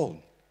 of gold.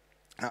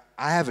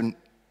 I haven't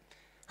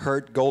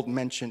heard gold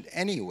mentioned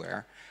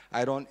anywhere.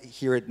 I don't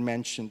hear it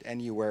mentioned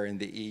anywhere in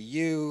the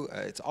EU.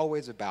 It's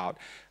always about,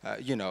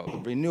 you know,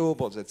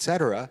 renewables, et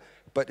cetera.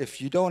 But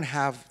if you don't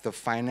have the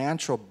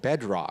financial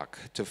bedrock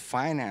to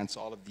finance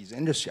all of these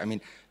industries, I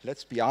mean,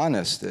 let's be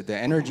honest, the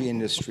energy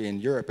industry in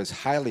Europe is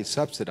highly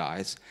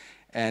subsidized,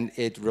 and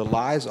it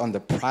relies on the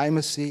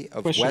primacy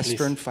of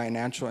Western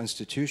financial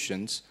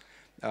institutions,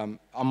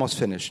 almost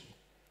finished,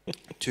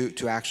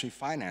 to actually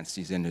finance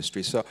these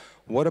industries. So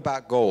what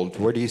about gold?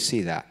 Where do you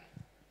see that?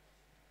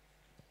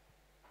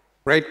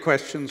 Great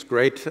questions,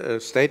 great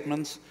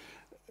statements.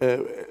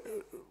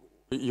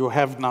 You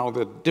have now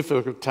the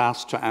difficult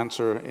task to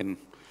answer in,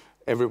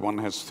 everyone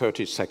has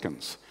 30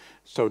 seconds.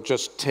 So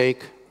just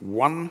take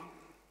one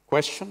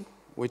question,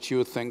 which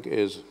you think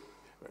is,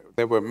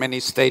 there were many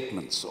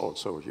statements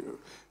also here.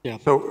 Yeah.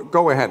 So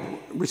go ahead.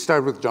 We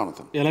start with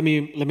Jonathan. Yeah, let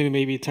me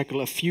maybe tackle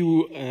a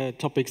few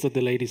topics that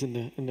the ladies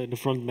in the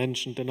front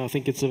mentioned, and I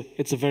think it's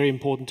a very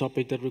important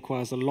topic that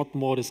requires a lot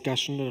more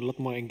discussion and a lot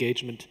more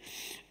engagement.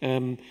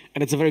 And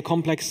it's a very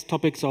complex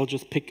topic, so I'll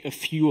just pick a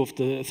few of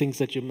the things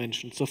that you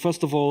mentioned. So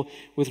first of all,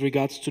 with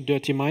regards to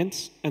dirty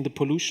mines and the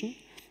pollution,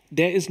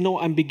 there is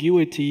no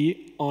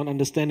ambiguity on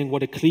understanding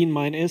what a clean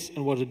mine is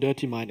and what a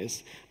dirty mine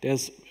is.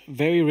 There's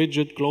very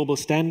rigid global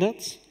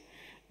standards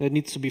that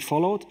needs to be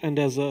followed, and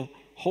there's a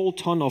whole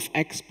ton of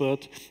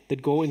experts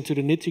that go into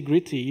the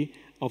nitty-gritty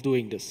of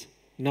doing this.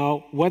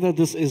 Now, whether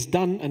this is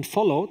done and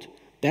followed,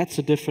 that's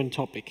a different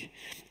topic.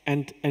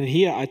 And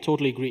here I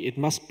totally agree. It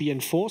must be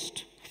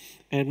enforced,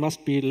 and it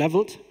must be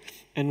leveled,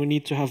 and we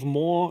need to have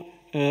more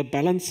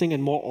balancing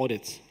and more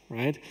audits,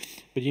 right?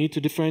 But you need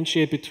to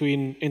differentiate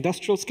between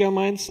industrial scale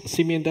mines,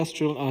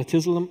 semi-industrial and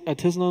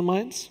artisanal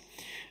mines.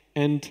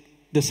 And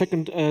the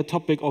second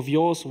topic of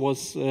yours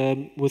was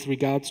with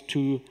regards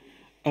to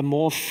a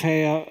more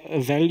fair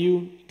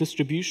value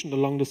distribution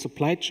along the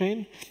supply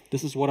chain.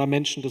 This is what I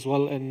mentioned as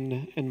well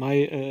in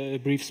my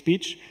brief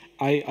speech.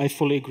 I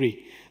fully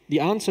agree. The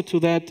answer to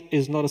that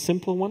is not a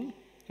simple one.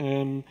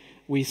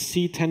 We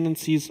see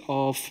tendencies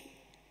of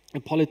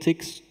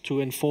politics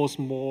to enforce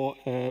more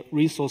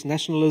resource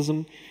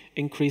nationalism,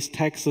 increase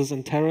taxes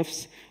and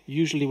tariffs,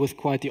 usually with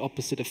quite the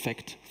opposite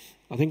effect.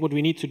 I think what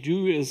we need to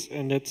do is,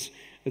 and it's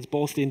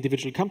both the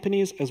individual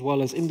companies as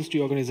well as industry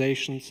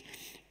organizations,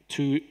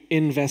 to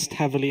invest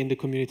heavily in the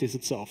communities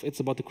itself. It's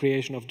about the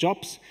creation of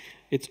jobs.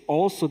 It's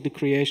also the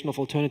creation of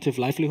alternative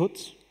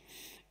livelihoods.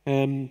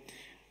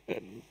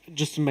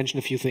 Just to mention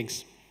a few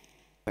things.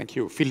 Thank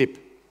you. Philippe.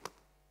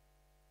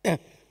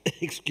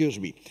 Excuse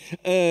me.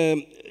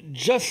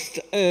 Just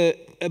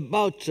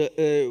about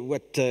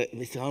what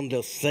Mr.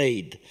 Anders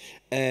said,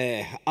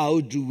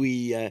 how do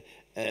we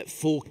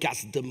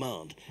forecast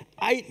demand?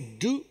 I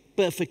do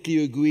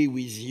perfectly agree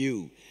with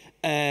you.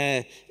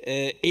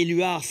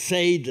 Éluard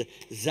said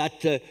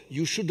that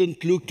you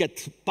shouldn't look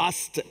at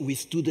past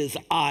with today's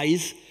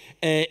eyes.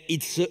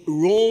 It's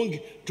wrong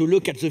to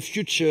look at the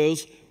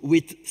futures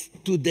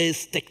with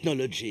today's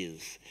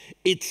technologies.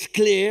 It's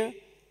clear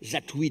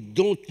that we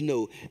don't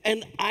know.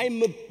 And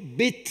I'm a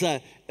bit,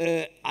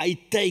 I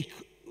take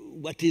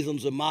what is on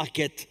the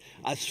market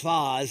as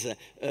far as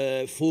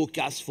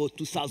forecasts for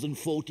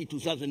 2040,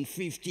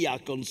 2050 are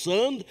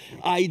concerned.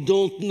 I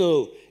don't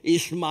know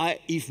if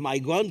my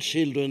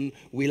grandchildren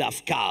will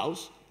have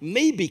cars.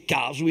 Maybe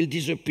cars will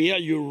disappear,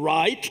 you're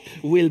right.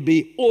 We'll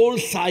be all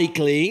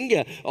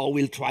cycling, or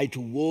we'll try to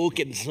walk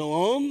and so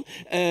on.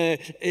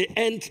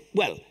 And,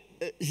 well,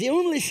 the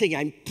only thing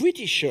I'm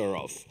pretty sure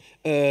of,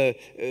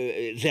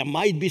 there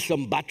might be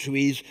some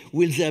batteries.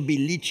 Will there be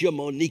lithium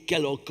or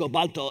nickel or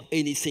cobalt or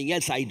anything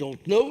else? I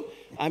don't know.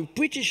 I'm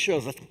pretty sure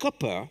that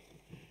copper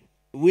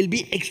will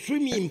be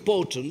extremely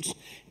important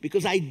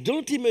because I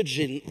don't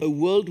imagine a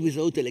world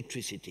without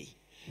electricity.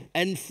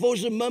 And for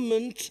the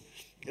moment,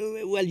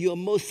 well, you're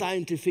more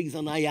scientific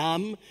than I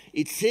am.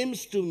 It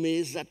seems to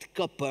me that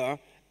copper,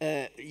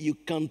 you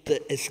can't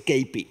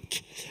escape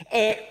it.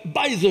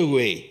 By the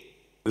way,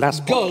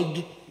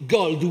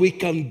 gold, we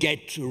can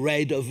get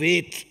rid of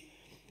it.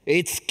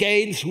 It's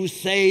Keynes who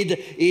said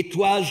it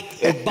was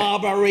a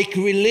barbaric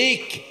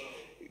relic.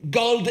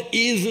 Gold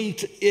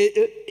isn't,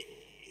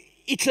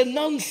 it's a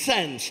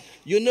nonsense.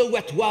 You know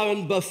what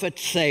Warren Buffett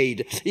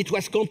said? It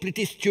was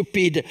completely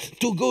stupid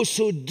to go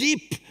so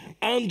deep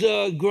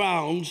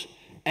underground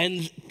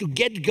and to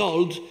get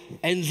gold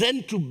and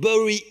then to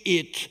bury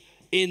it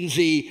in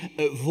the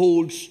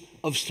vaults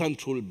of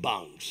central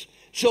banks.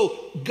 So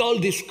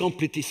gold is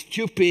completely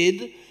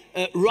stupid.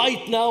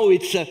 Right now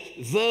it's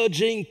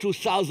verging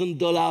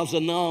 $2,000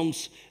 an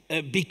ounce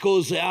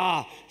because there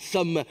are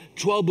some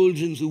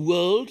troubles in the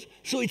world.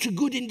 So it's a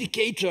good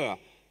indicator.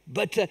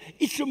 But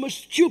it's the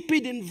most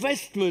stupid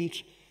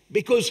investment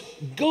because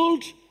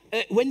gold,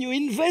 when you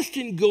invest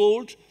in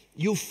gold,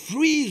 you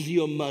freeze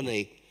your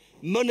money.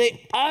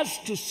 Money has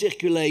to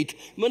circulate.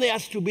 Money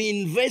has to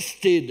be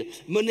invested.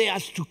 Money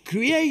has to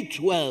create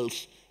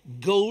wealth.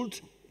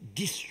 Gold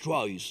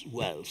destroys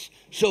wealth.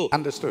 So,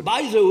 understood.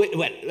 By the way,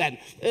 well,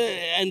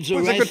 and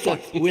the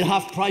rest, we'll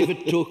have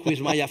private talk with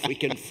my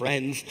African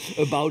friends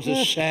about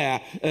the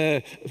share,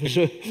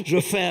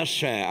 the fair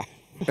share.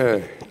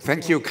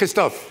 Thank you,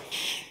 Christophe.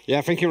 Yeah,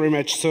 thank you very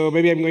much. So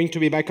maybe I'm going to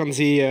be back on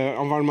the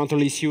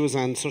environmental issues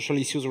and social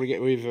issues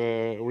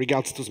with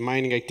regards to the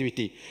mining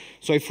activity.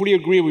 So I fully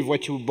agree with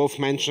what you both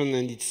mentioned,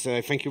 and it's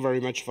thank you very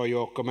much for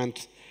your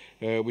comment,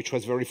 which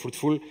was very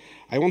fruitful.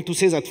 I want to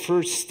say that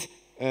first,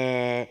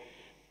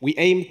 we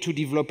aim to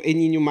develop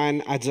any new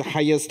mine at the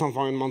highest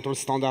environmental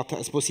standard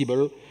as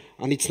possible,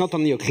 and it's not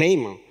only a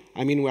claim.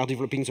 I mean, we are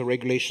developing the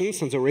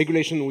regulations, and the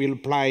regulation will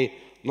apply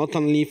not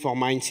only for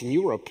mines in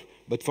Europe,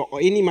 but for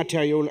any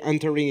material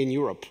entering in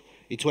Europe.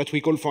 It's what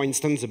we call, for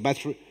instance, the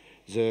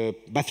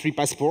battery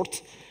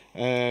passport,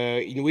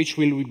 in which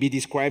will be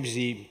described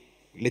the,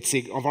 let's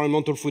say,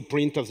 environmental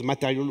footprint of the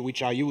material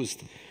which are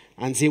used.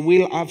 And they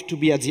will have to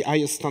be at the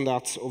highest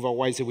standards,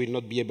 otherwise they will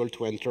not be able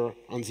to enter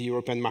on the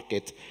European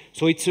market.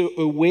 So it's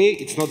a way,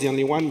 it's not the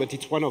only one, but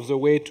it's one of the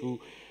ways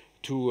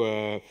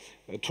to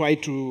try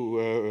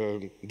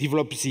to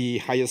develop the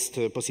highest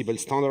possible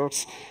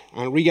standards.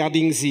 And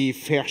regarding the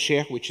fair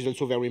share, which is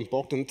also very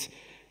important,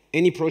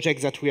 any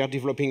project that we are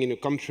developing in a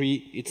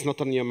country, it's not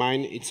only a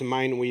mine, it's a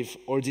mine with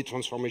all the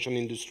transformation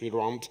industry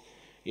around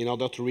in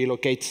order to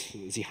relocate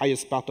the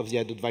highest part of the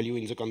added value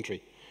in the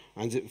country.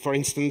 And for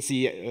instance,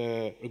 the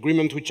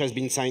agreement which has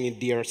been signed in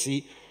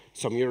DRC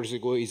some years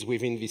ago is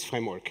within this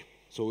framework.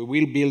 So we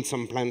will build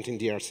some plant in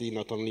DRC,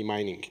 not only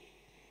mining.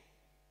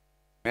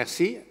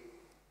 Merci.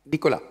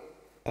 Nicolas.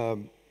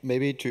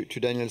 Maybe to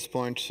Daniel's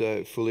point,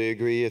 fully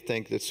agree. I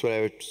think that's what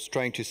I was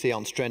trying to say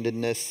on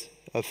strandedness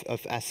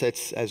of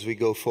assets as we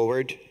go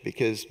forward,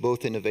 because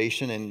both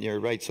innovation and, you're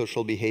right,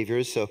 social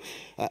behaviors. So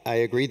I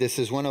agree, this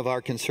is one of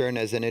our concerns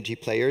as energy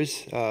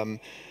players.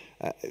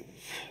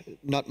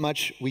 Not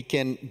much we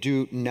can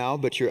do now,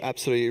 but you're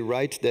absolutely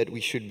right that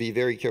we should be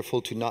very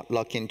careful to not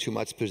lock in too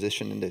much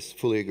position in this.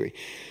 Fully agree.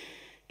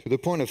 To the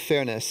point of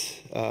fairness,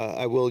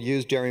 I will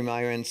use Jeremy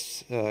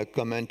Iron's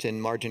comment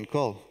in margin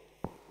call.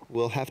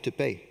 We'll have to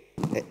pay.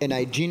 And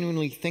I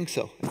genuinely think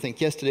so. I think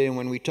yesterday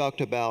when we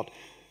talked about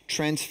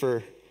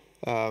transfer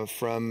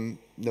from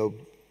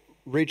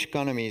rich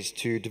economies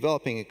to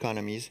developing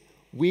economies,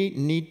 we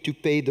need to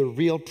pay the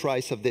real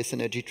price of this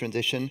energy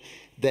transition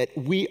that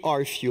we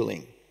are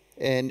fueling.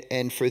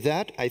 And for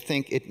that, I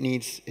think it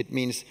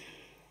means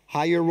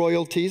higher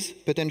royalties,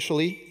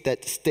 potentially,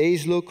 that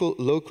stays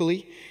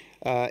locally.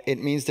 It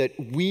means that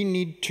we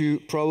need to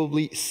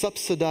probably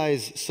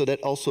subsidize so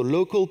that also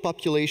local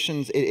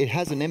populations, it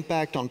has an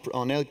impact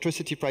on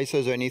electricity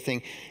prices or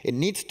anything. It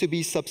needs to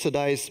be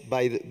subsidized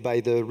by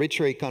the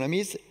richer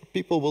economies.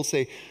 People will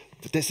say,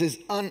 this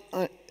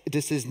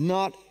is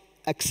not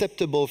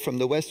acceptable from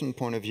the Western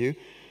point of view,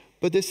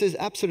 but this is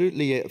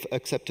absolutely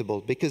acceptable,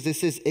 because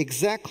this is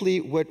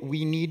exactly what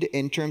we need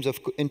in terms of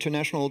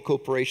international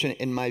cooperation,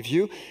 in my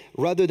view.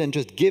 Rather than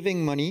just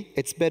giving money,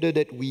 it's better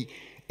that we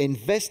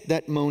invest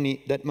that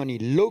money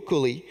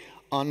locally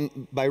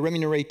by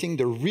remunerating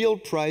the real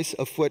price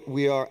of what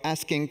we are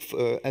asking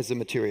as a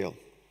material.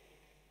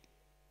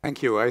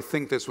 Thank you. I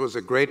think this was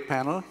a great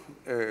panel,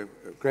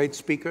 great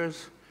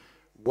speakers.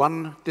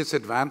 One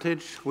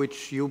disadvantage,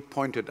 which you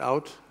pointed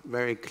out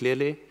very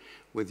clearly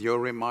with your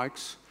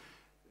remarks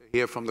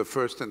here from the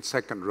first and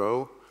second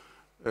row,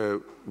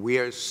 we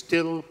are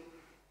still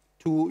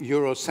too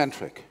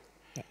Eurocentric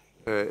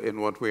in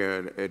what we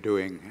are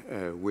doing.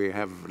 We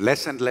have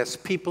less and less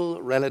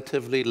people,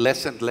 relatively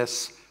less and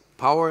less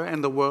power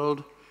in the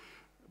world,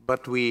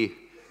 but we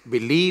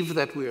believe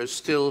that we are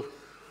still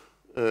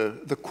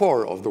the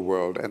core of the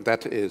world, and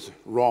that is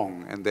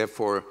wrong. And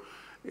therefore,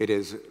 it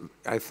is,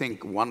 I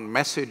think, one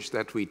message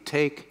that we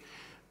take.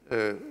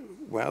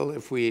 Well,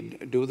 if we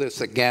do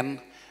this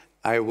again,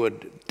 I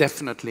would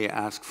definitely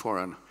ask for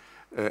an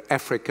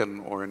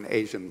African or an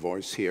Asian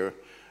voice here,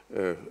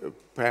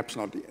 perhaps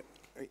not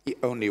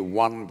only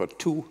one, but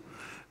two,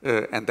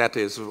 and that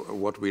is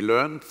what we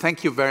learn.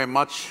 Thank you very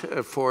much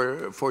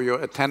for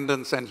your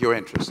attendance and your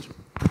interest.